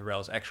ways that the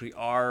Tyrells actually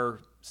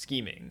are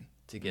scheming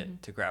to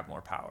get to grab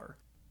more power.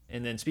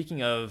 And then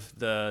speaking of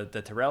the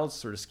Tyrells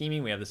sort of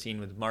scheming, we have the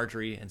scene with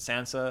Marjorie and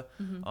Sansa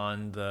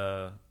on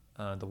the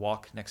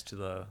walk next to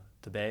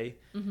the bay.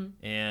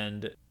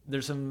 And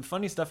there's some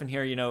funny stuff in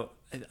here.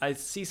 I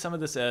see some of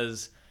this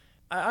as,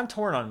 I'm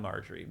torn on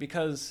Marjorie,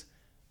 because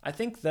I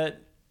think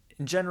that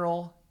in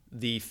general,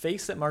 the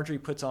face that Marjorie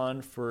puts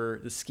on for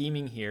the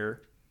scheming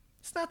here,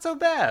 it's not so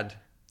bad.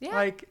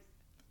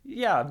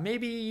 Yeah.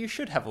 Maybe you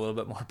should have a little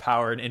bit more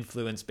power and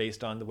influence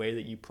based on the way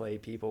that you play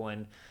people.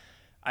 And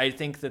I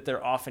think that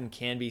there often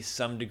can be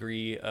some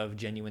degree of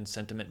genuine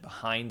sentiment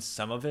behind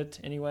some of it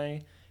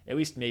anyway. At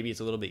least maybe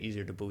it's a little bit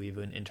easier to believe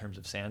in terms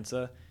of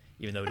Sansa,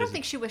 even though I don't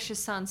think she wishes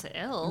Sansa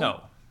ill.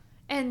 No.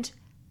 And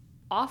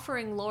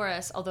offering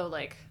Loras, although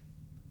like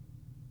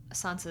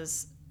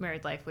Sansa's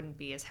married life wouldn't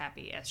be as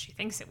happy as she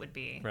thinks it would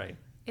be. Right.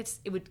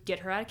 It would get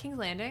her out of King's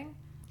Landing.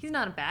 He's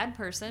not a bad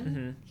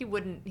person.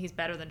 He's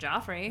better than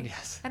Joffrey.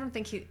 Yes. I don't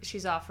think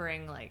she's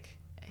offering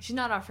she's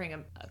not offering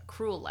a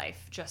cruel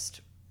life,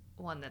 just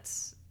one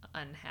that's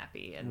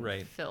unhappy and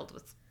filled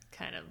with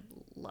kind of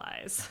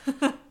lies.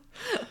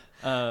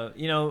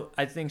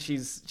 I think she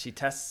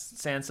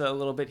tests Sansa a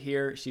little bit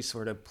here. She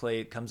sort of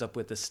comes up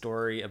with this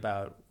story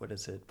about, what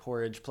is it,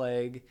 porridge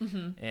plague,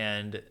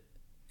 and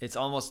it's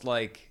almost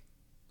like,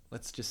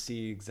 let's just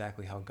see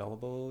exactly how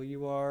gullible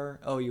you are.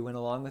 Oh, you went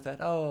along with that?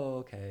 Oh,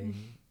 okay.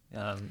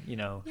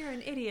 You're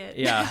an idiot.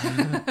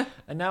 Yeah.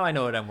 And now I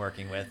know what I'm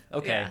working with.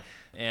 Okay. Yeah.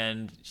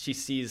 And she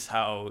sees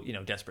how,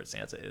 desperate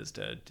Sansa is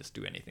to just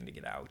do anything to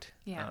get out.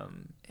 Yeah.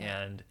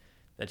 And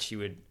that she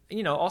would,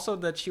 also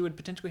that she would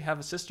potentially have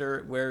a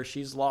sister where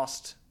she's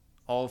lost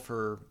all of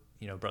her,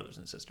 brothers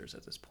and sisters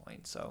at this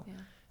point. So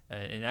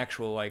an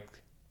actual, like,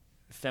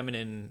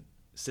 feminine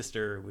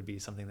sister would be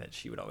something that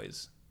she would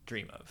always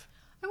dream of.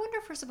 I wonder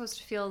if we're supposed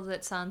to feel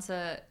that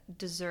Sansa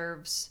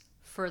deserves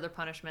further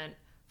punishment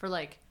for,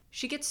 like,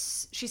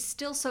 she's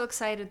still so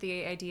excited at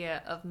the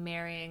idea of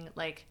marrying,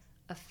 like,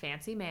 a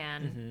fancy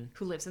man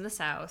who lives in the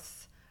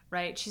South,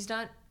 right?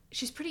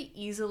 She's pretty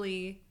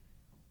easily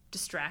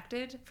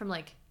distracted from,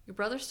 like, your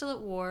brother's still at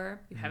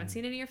war, you haven't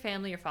seen any of your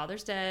family, your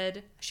father's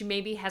dead, she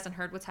maybe hasn't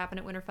heard what's happened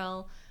at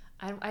Winterfell.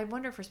 I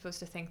wonder if we're supposed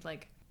to think,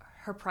 like,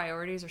 her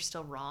priorities are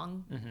still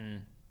wrong.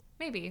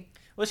 Maybe.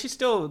 Well, she's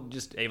still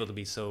just able to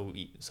be so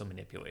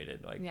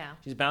manipulated. Like,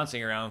 she's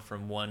bouncing around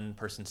from one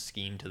person's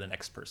scheme to the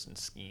next person's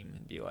scheme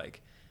and be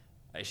like,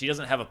 she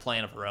doesn't have a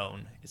plan of her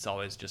own. It's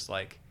always just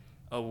like,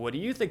 oh, what do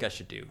you think I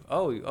should do?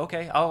 Oh,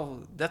 okay,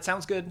 that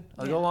sounds good.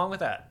 I'll go along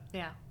with that.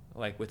 Yeah.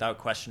 Like, without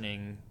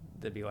questioning,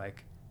 they'd be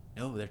like,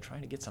 no, they're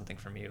trying to get something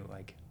from you.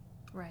 Like,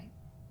 right.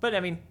 But I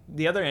mean,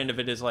 the other end of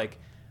it is like,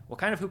 well,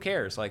 kind of who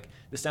cares? Like,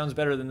 this sounds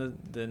better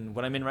than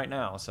what I'm in right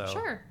now. So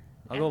sure.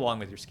 I'll go along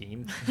with your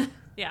scheme.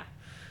 Yeah.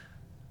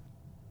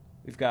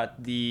 We've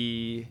got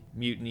the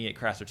mutiny at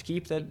Craster's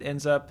Keep that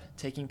ends up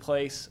taking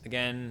place.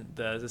 Again,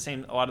 the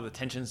same, a lot of the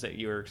tensions that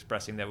you were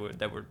expressing that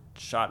were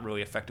shot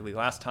really effectively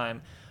last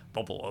time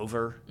bubble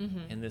over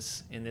in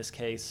this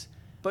case.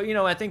 But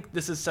I think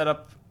this is set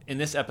up in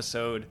this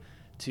episode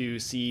to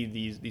see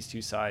these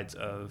two sides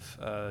of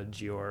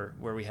Gior,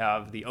 where we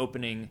have the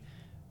opening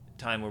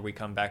time where we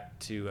come back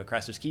to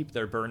Craster's Keep.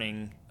 They're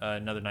burning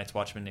another Night's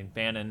Watchman named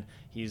Bannon.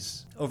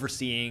 He's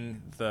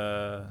overseeing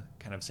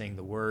saying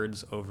the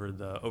words over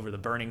the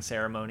burning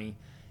ceremony,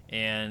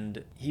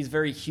 and he's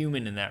very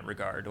human in that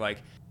regard.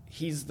 Like,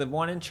 he's the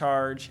one in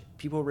charge.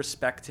 People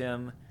respect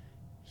him.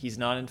 He's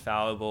not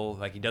infallible.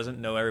 Like, he doesn't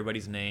know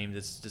everybody's names.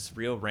 It's this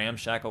real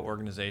ramshackle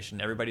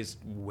organization. Everybody's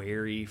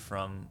wary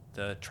from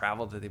the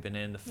travel that they've been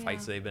in, the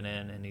fights they've been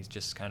in, and he's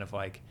just kind of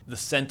like, the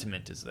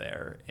sentiment is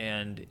there,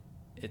 and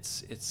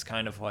it's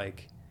kind of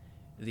like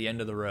the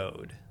end of the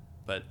road,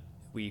 but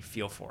we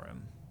feel for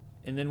him.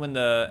 And then when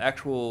the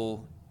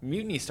actual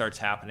mutiny starts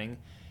happening,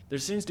 there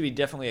seems to be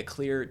definitely a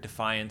clear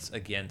defiance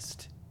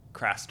against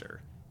Craster,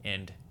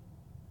 and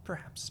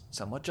perhaps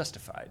somewhat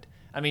justified.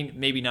 I mean,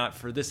 maybe not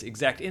for this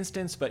exact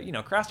instance, but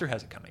Craster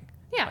has it coming.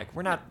 Yeah. Like,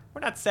 we're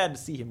not sad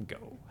to see him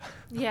go.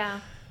 Yeah.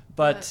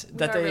 But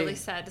we are really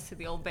sad to see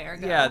the old bear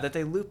go. Yeah, that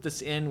they loop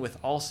this in with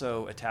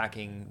also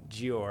attacking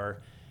Gior,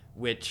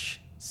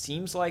 which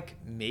seems like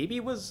maybe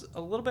was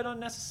a little bit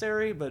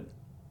unnecessary, but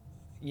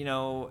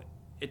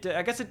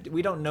I guess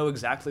we don't know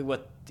exactly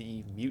what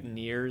the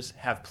mutineers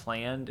have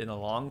planned in the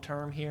long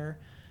term here.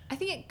 I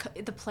think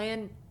the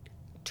plan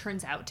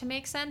turns out to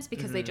make sense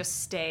because they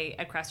just stay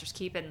at Craster's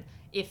Keep, and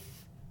if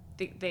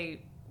they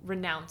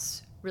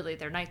renounce really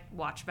their night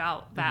watch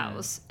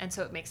vows, and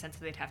so it makes sense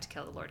that they'd have to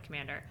kill the Lord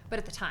Commander. But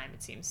at the time,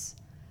 it seems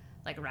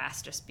like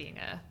Rast just being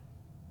a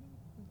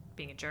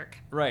jerk.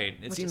 Right.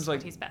 It seems like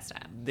what he's best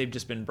at. They've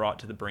just been brought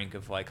to the brink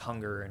of, like,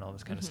 hunger and all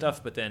this kind of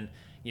stuff, but then,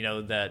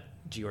 that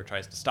Gior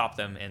tries to stop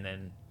them and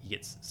then he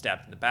gets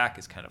stabbed in the back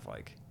is kind of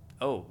like,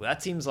 oh,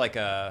 that seems like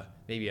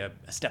maybe a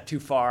step too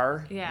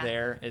far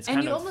there. It's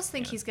and you almost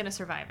think he's going to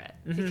survive it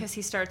because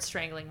he starts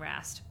strangling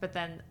Rast, but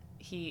then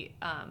he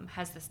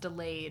has this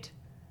delayed,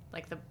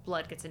 like, the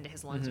blood gets into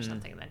his lungs or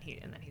something, and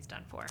then he's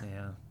done for.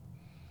 Yeah.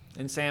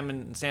 And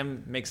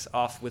Sam makes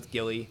off with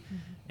Gilly,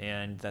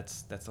 and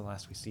that's the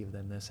last we see of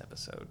them this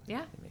episode.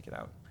 Yeah. They make it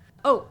out.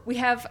 Oh, we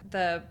have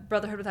the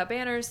Brotherhood Without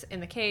Banners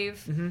in the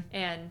cave,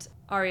 and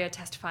Arya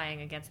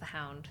testifying against the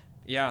Hound.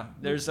 Yeah,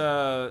 there's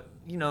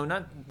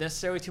not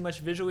necessarily too much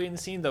visually in the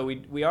scene, though.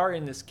 We are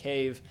in this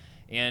cave,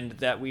 and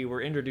that we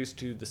were introduced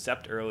to the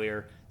Sept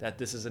earlier, that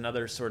this is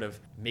another sort of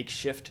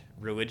makeshift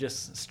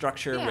religious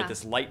structure with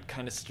this light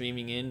kind of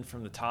streaming in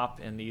from the top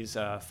and these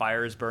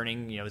fires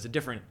burning. It's a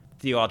different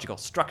theological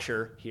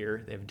structure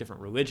here. They have a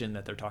different religion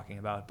that they're talking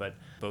about, but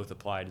both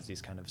applied as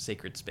these kind of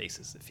sacred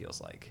spaces, it feels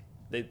like.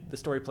 The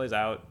story plays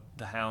out.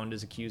 The Hound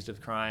is accused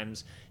of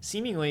crimes,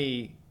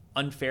 seemingly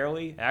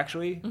unfairly,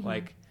 actually.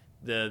 Like,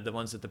 the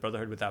ones that the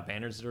Brotherhood Without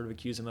Banners sort of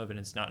accuse him of, and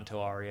it's not until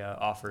Arya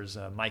offers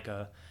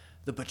Micah,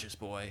 the butcher's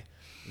boy,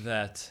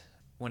 that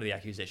one of the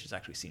accusations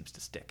actually seems to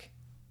stick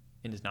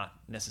and is not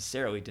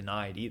necessarily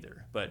denied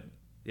either. But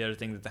the other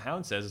thing that the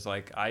Hound says is,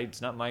 like,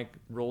 it's not my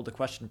role to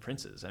question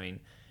princes. I mean,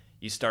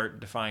 you start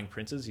defying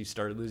princes, you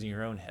start losing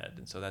your own head,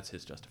 and so that's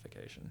his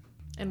justification.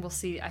 And we'll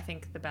see, I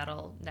think, the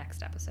battle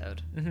next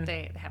episode.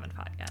 They haven't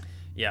fought yet.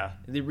 Yeah.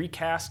 They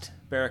recast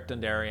Beric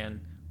Dondarrion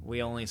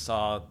We only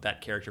saw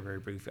that character very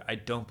briefly. I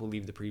don't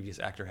believe the previous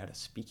actor had a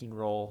speaking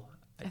role.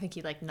 I think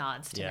he like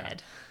nods to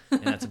Ned.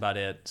 And that's about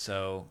it.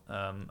 So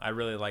I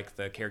really like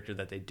the character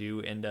that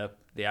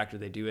the actor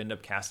they do end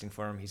up casting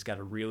for him. He's got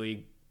a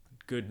really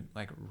good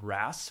like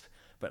rasp,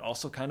 but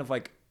also kind of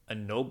like a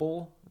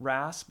noble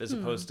rasp as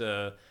opposed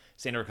to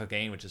Sandor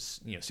Clegane, which is,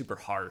 you know, super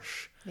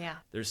harsh. Yeah.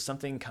 There's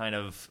something kind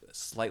of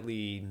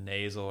slightly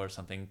nasal or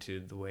something to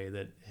the way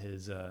that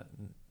his,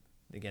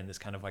 again, this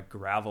kind of like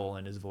gravel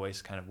in his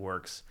voice kind of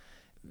works.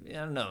 I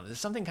don't know. There's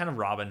something kind of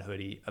Robin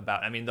Hood-y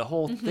about, I mean, the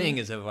whole thing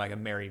is of like a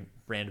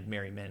brand of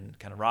merry men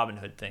kind of Robin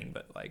Hood thing,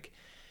 but like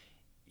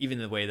even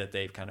the way that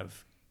they've kind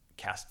of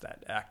cast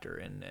that actor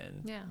and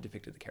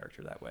depicted the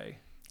character that way.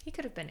 He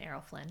could have been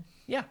Errol Flynn.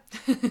 Yeah.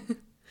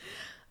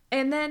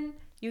 And then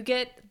you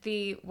get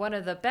one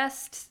of the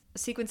best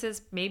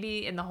sequences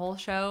maybe in the whole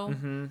show.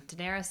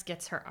 Daenerys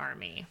gets her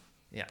army.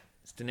 Yeah.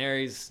 It's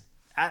Daenerys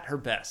at her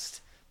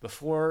best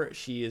before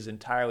she is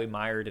entirely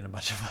mired in a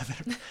bunch of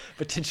other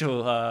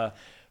potential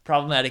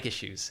problematic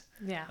issues.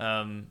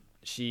 Yeah.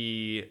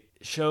 She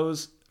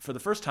shows for the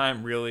first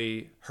time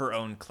really her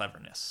own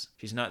cleverness.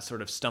 She's not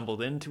sort of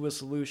stumbled into a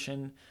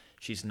solution.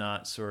 She's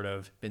not sort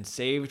of been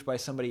saved by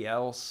somebody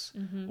else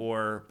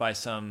or by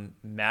some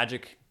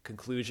magic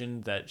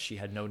conclusion that she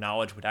had no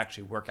knowledge would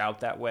actually work out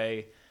that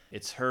way.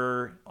 It's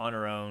her on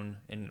her own,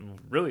 and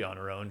really on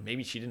her own.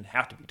 Maybe she didn't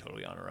have to be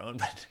totally on her own,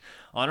 but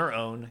on her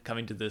own,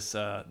 coming to this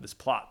this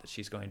plot that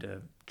she's going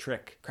to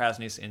trick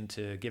Kraznys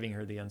into giving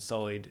her the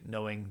Unsullied,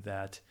 knowing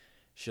that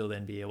she'll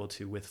then be able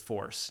to, with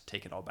force,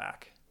 take it all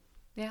back.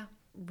 Yeah.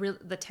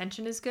 The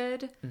tension is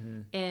good,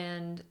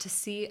 and to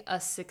see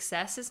a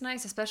success is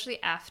nice,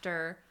 especially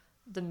after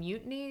the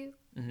mutiny,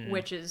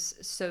 which is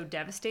so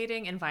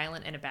devastating and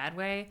violent in a bad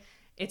way.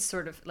 It's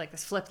sort of like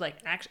this flip, like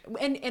action,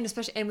 and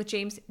especially and with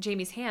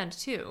Jaime's hand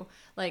too.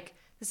 Like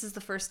this is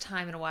the first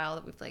time in a while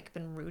that we've like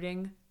been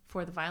rooting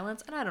for the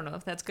violence, and I don't know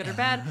if that's good or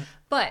bad,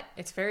 but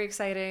it's very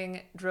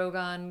exciting.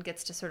 Drogon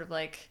gets to sort of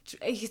like,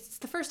 it's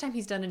the first time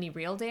he's done any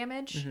real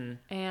damage,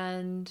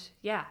 and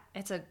yeah,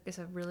 it's a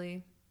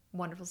really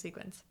wonderful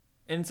sequence.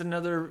 And it's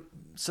another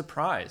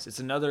surprise. It's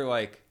another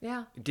like,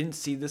 yeah, didn't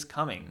see this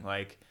coming.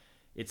 Like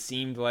it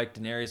seemed like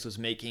Daenerys was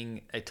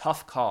making a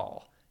tough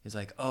call. He's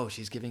like, oh,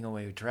 she's giving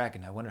away a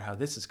dragon. I wonder how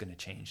this is going to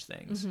change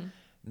things.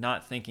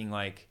 Not thinking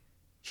like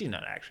she's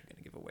not actually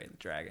going to give away the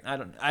dragon. I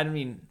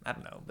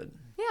don't know, but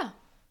yeah.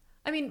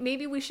 I mean,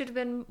 maybe we should have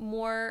been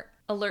more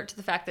alert to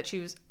the fact that she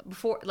was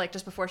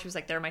just before she was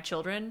like, they're my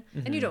children,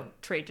 and you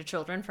don't trade your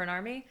children for an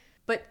army,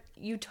 but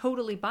you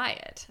totally buy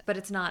it. But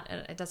it's not.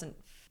 It doesn't.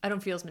 I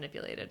don't feel as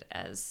manipulated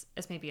as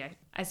maybe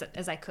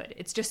as I could.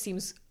 It just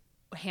seems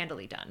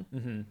handily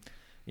done.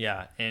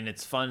 Yeah, and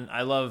it's fun.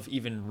 I love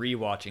even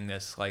rewatching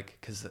this, like,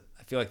 because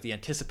I feel like the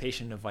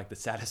anticipation of like the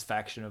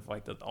satisfaction of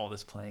like all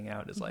this playing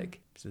out is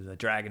like, so the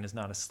dragon is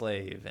not a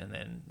slave, and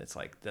then it's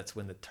like that's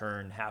when the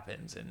turn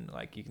happens, and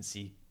like you can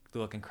see the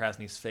look in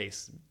Krasny's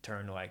face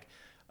turn like,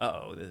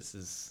 uh-oh, this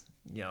is,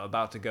 you know,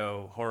 about to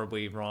go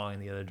horribly wrong in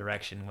the other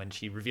direction, when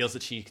she reveals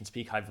that she can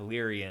speak High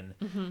Valyrian.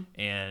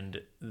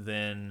 And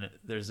then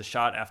there's a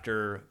shot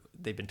after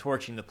they've been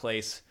torching the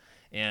place,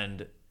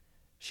 and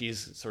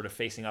she's sort of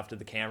facing off to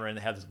the camera, and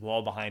they have this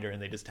wall behind her,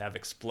 and they just have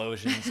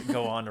explosions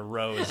go on a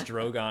row as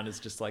Drogon is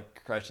just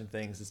like crushing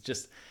things.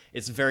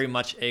 It's very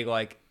much a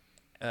like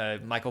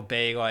Michael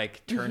Bay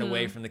like turn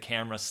away from the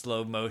camera,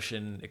 slow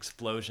motion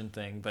explosion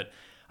thing. But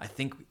I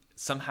think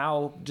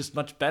somehow just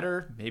much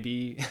better,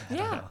 maybe. I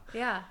don't know.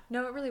 Yeah.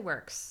 No, it really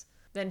works.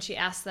 Then she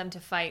asks them to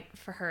fight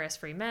for her as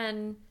free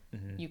men.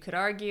 You could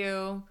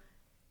argue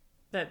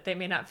that they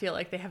may not feel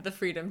like they have the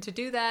freedom to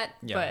do that,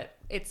 but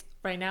it's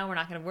right now we're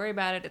not going to worry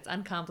about it. It's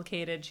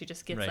uncomplicated. She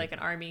just gets like an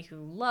army who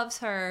loves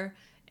her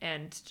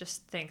and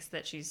just thinks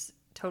that she's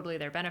totally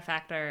their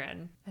benefactor,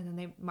 and then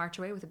they march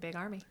away with a big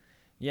army.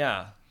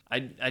 Yeah.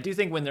 I do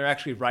think when they're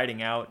actually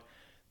riding out,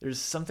 there's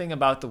something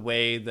about the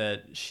way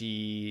that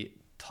she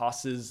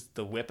tosses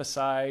the whip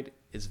aside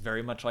is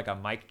very much like a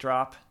mic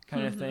drop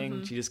kind of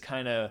thing. She just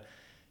kind of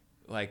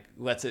like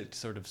lets it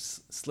sort of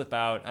slip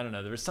out. I don't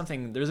know. There's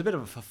a bit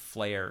of a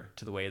flair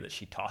to the way that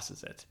she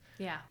tosses it.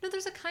 Yeah. No,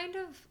 there's a kind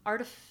of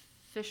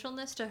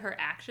artificialness to her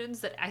actions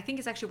that I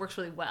think actually works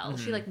really well.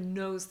 She like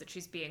knows that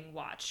she's being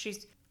watched.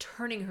 She's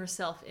turning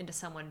herself into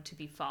someone to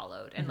be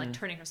followed and like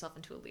turning herself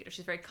into a leader.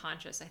 She's very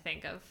conscious, I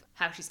think, of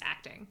how she's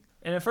acting.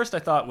 And at first I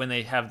thought when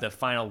they have the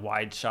final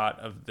wide shot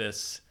of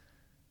this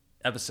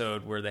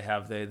episode where they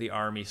have the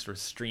army sort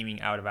of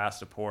streaming out of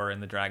Astapor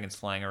and the dragons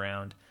flying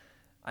around,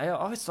 I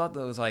always thought that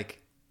was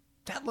like,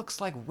 that looks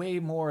like way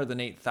more than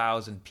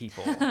 8,000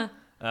 people.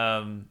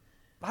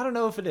 I don't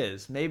know if it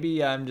is.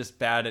 Maybe I'm just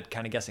bad at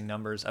kind of guessing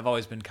numbers. I've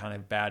always been kind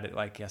of bad at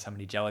like guess how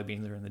many jelly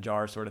beans are in the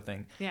jar sort of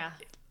thing. Yeah.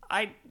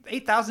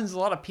 8,000 is a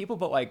lot of people,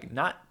 but like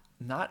not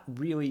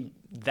really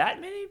that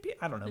many people.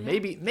 I don't know.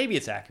 Maybe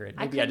it's accurate.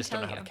 Maybe I just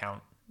don't know how to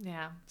count.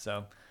 Yeah.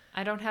 So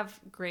I don't have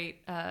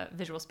great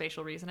visual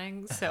spatial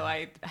reasoning, so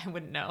I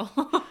wouldn't know.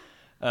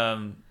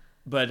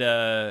 But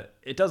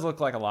it does look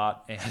like a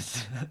lot,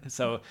 and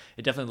so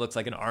it definitely looks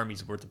like an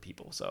army's worth of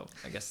people. So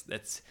I guess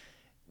that's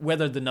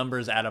whether the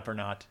numbers add up or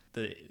not.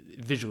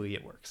 Visually,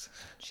 it works.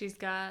 She's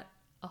got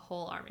a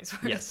whole army's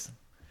worth. Yes,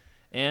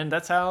 and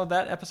that's how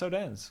that episode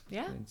ends.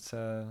 Yeah,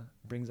 it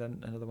brings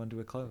another one to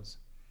a close.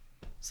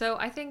 So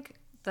I think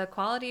the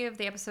quality of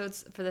the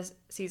episodes for this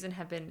season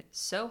have been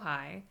so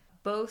high,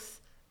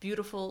 both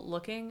beautiful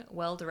looking,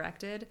 well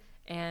directed,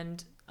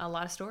 and a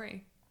lot of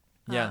story.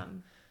 Yeah.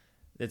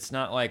 It's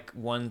not like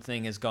one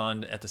thing has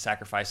gone at the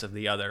sacrifice of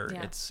the other.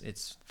 Yeah.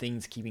 It's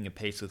things keeping a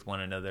pace with one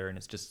another, and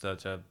it's just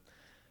such a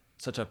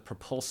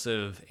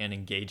propulsive and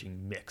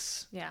engaging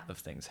mix of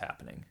things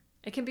happening.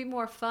 It can be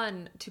more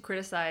fun to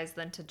criticize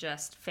than to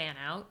just fan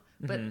out,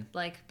 but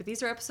but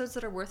these are episodes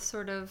that are worth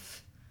sort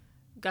of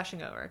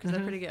gushing over because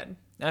they're pretty good.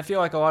 And I feel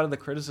like a lot of the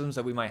criticisms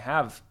that we might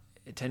have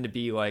tend to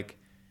be like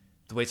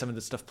the way some of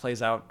this stuff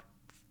plays out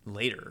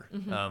later,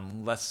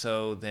 less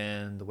so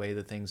than the way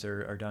that things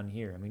are done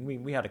here. I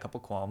mean, we had a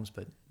couple qualms,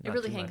 but it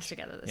really hangs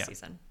together this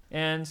season.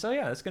 And so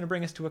that's going to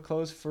bring us to a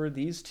close for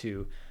these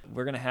two.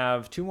 We're going to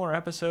have 2 more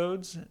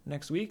episodes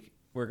next week.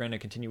 We're going to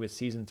continue with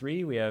season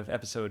 3. We have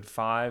episode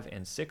 5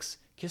 and 6,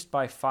 Kissed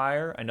by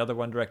Fire, another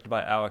one directed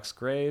by Alex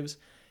Graves,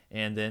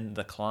 and then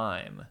The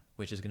Climb,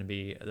 which is going to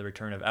be the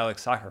return of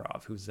Alex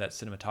Sakharov, who's that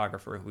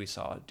cinematographer who we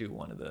saw do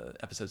one of the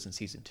episodes in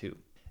season 2.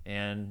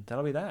 And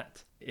that'll be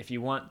that. If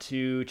you want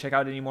to check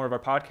out any more of our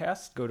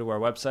podcasts, go to our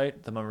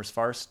website,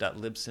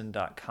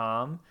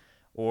 themummersfarce.libsyn.com,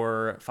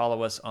 or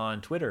follow us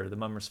on Twitter. The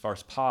Mummers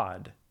Farce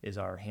Pod is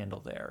our handle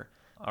there.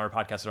 Our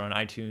podcasts are on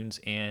iTunes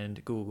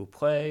and Google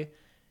Play.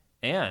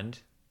 And,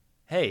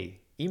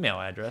 hey,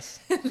 email address.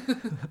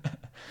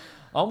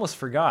 Almost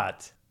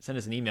forgot. Send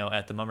us an email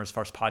at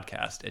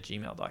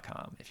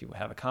themummersfarcepodcast@gmail.com if you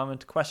have a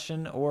comment,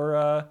 question,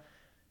 or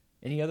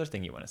any other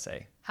thing you want to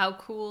say. How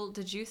cool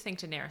did you think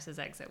Daenerys'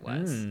 exit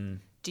was?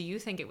 Do you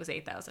think it was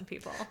 8,000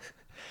 people?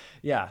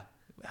 Yeah.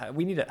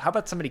 We need how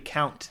about somebody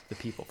count the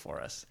people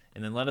for us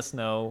and then let us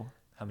know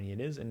how many it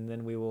is, and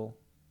then we will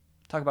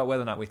talk about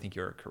whether or not we think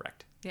you're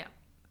correct. Yeah,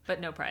 but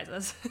no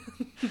prizes.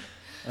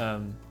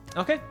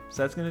 Okay,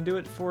 so that's going to do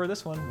it for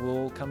this one.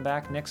 We'll come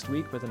back next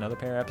week with another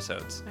pair of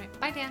episodes. All right.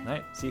 Bye, Dan. All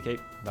right. See you, Kate.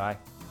 Bye.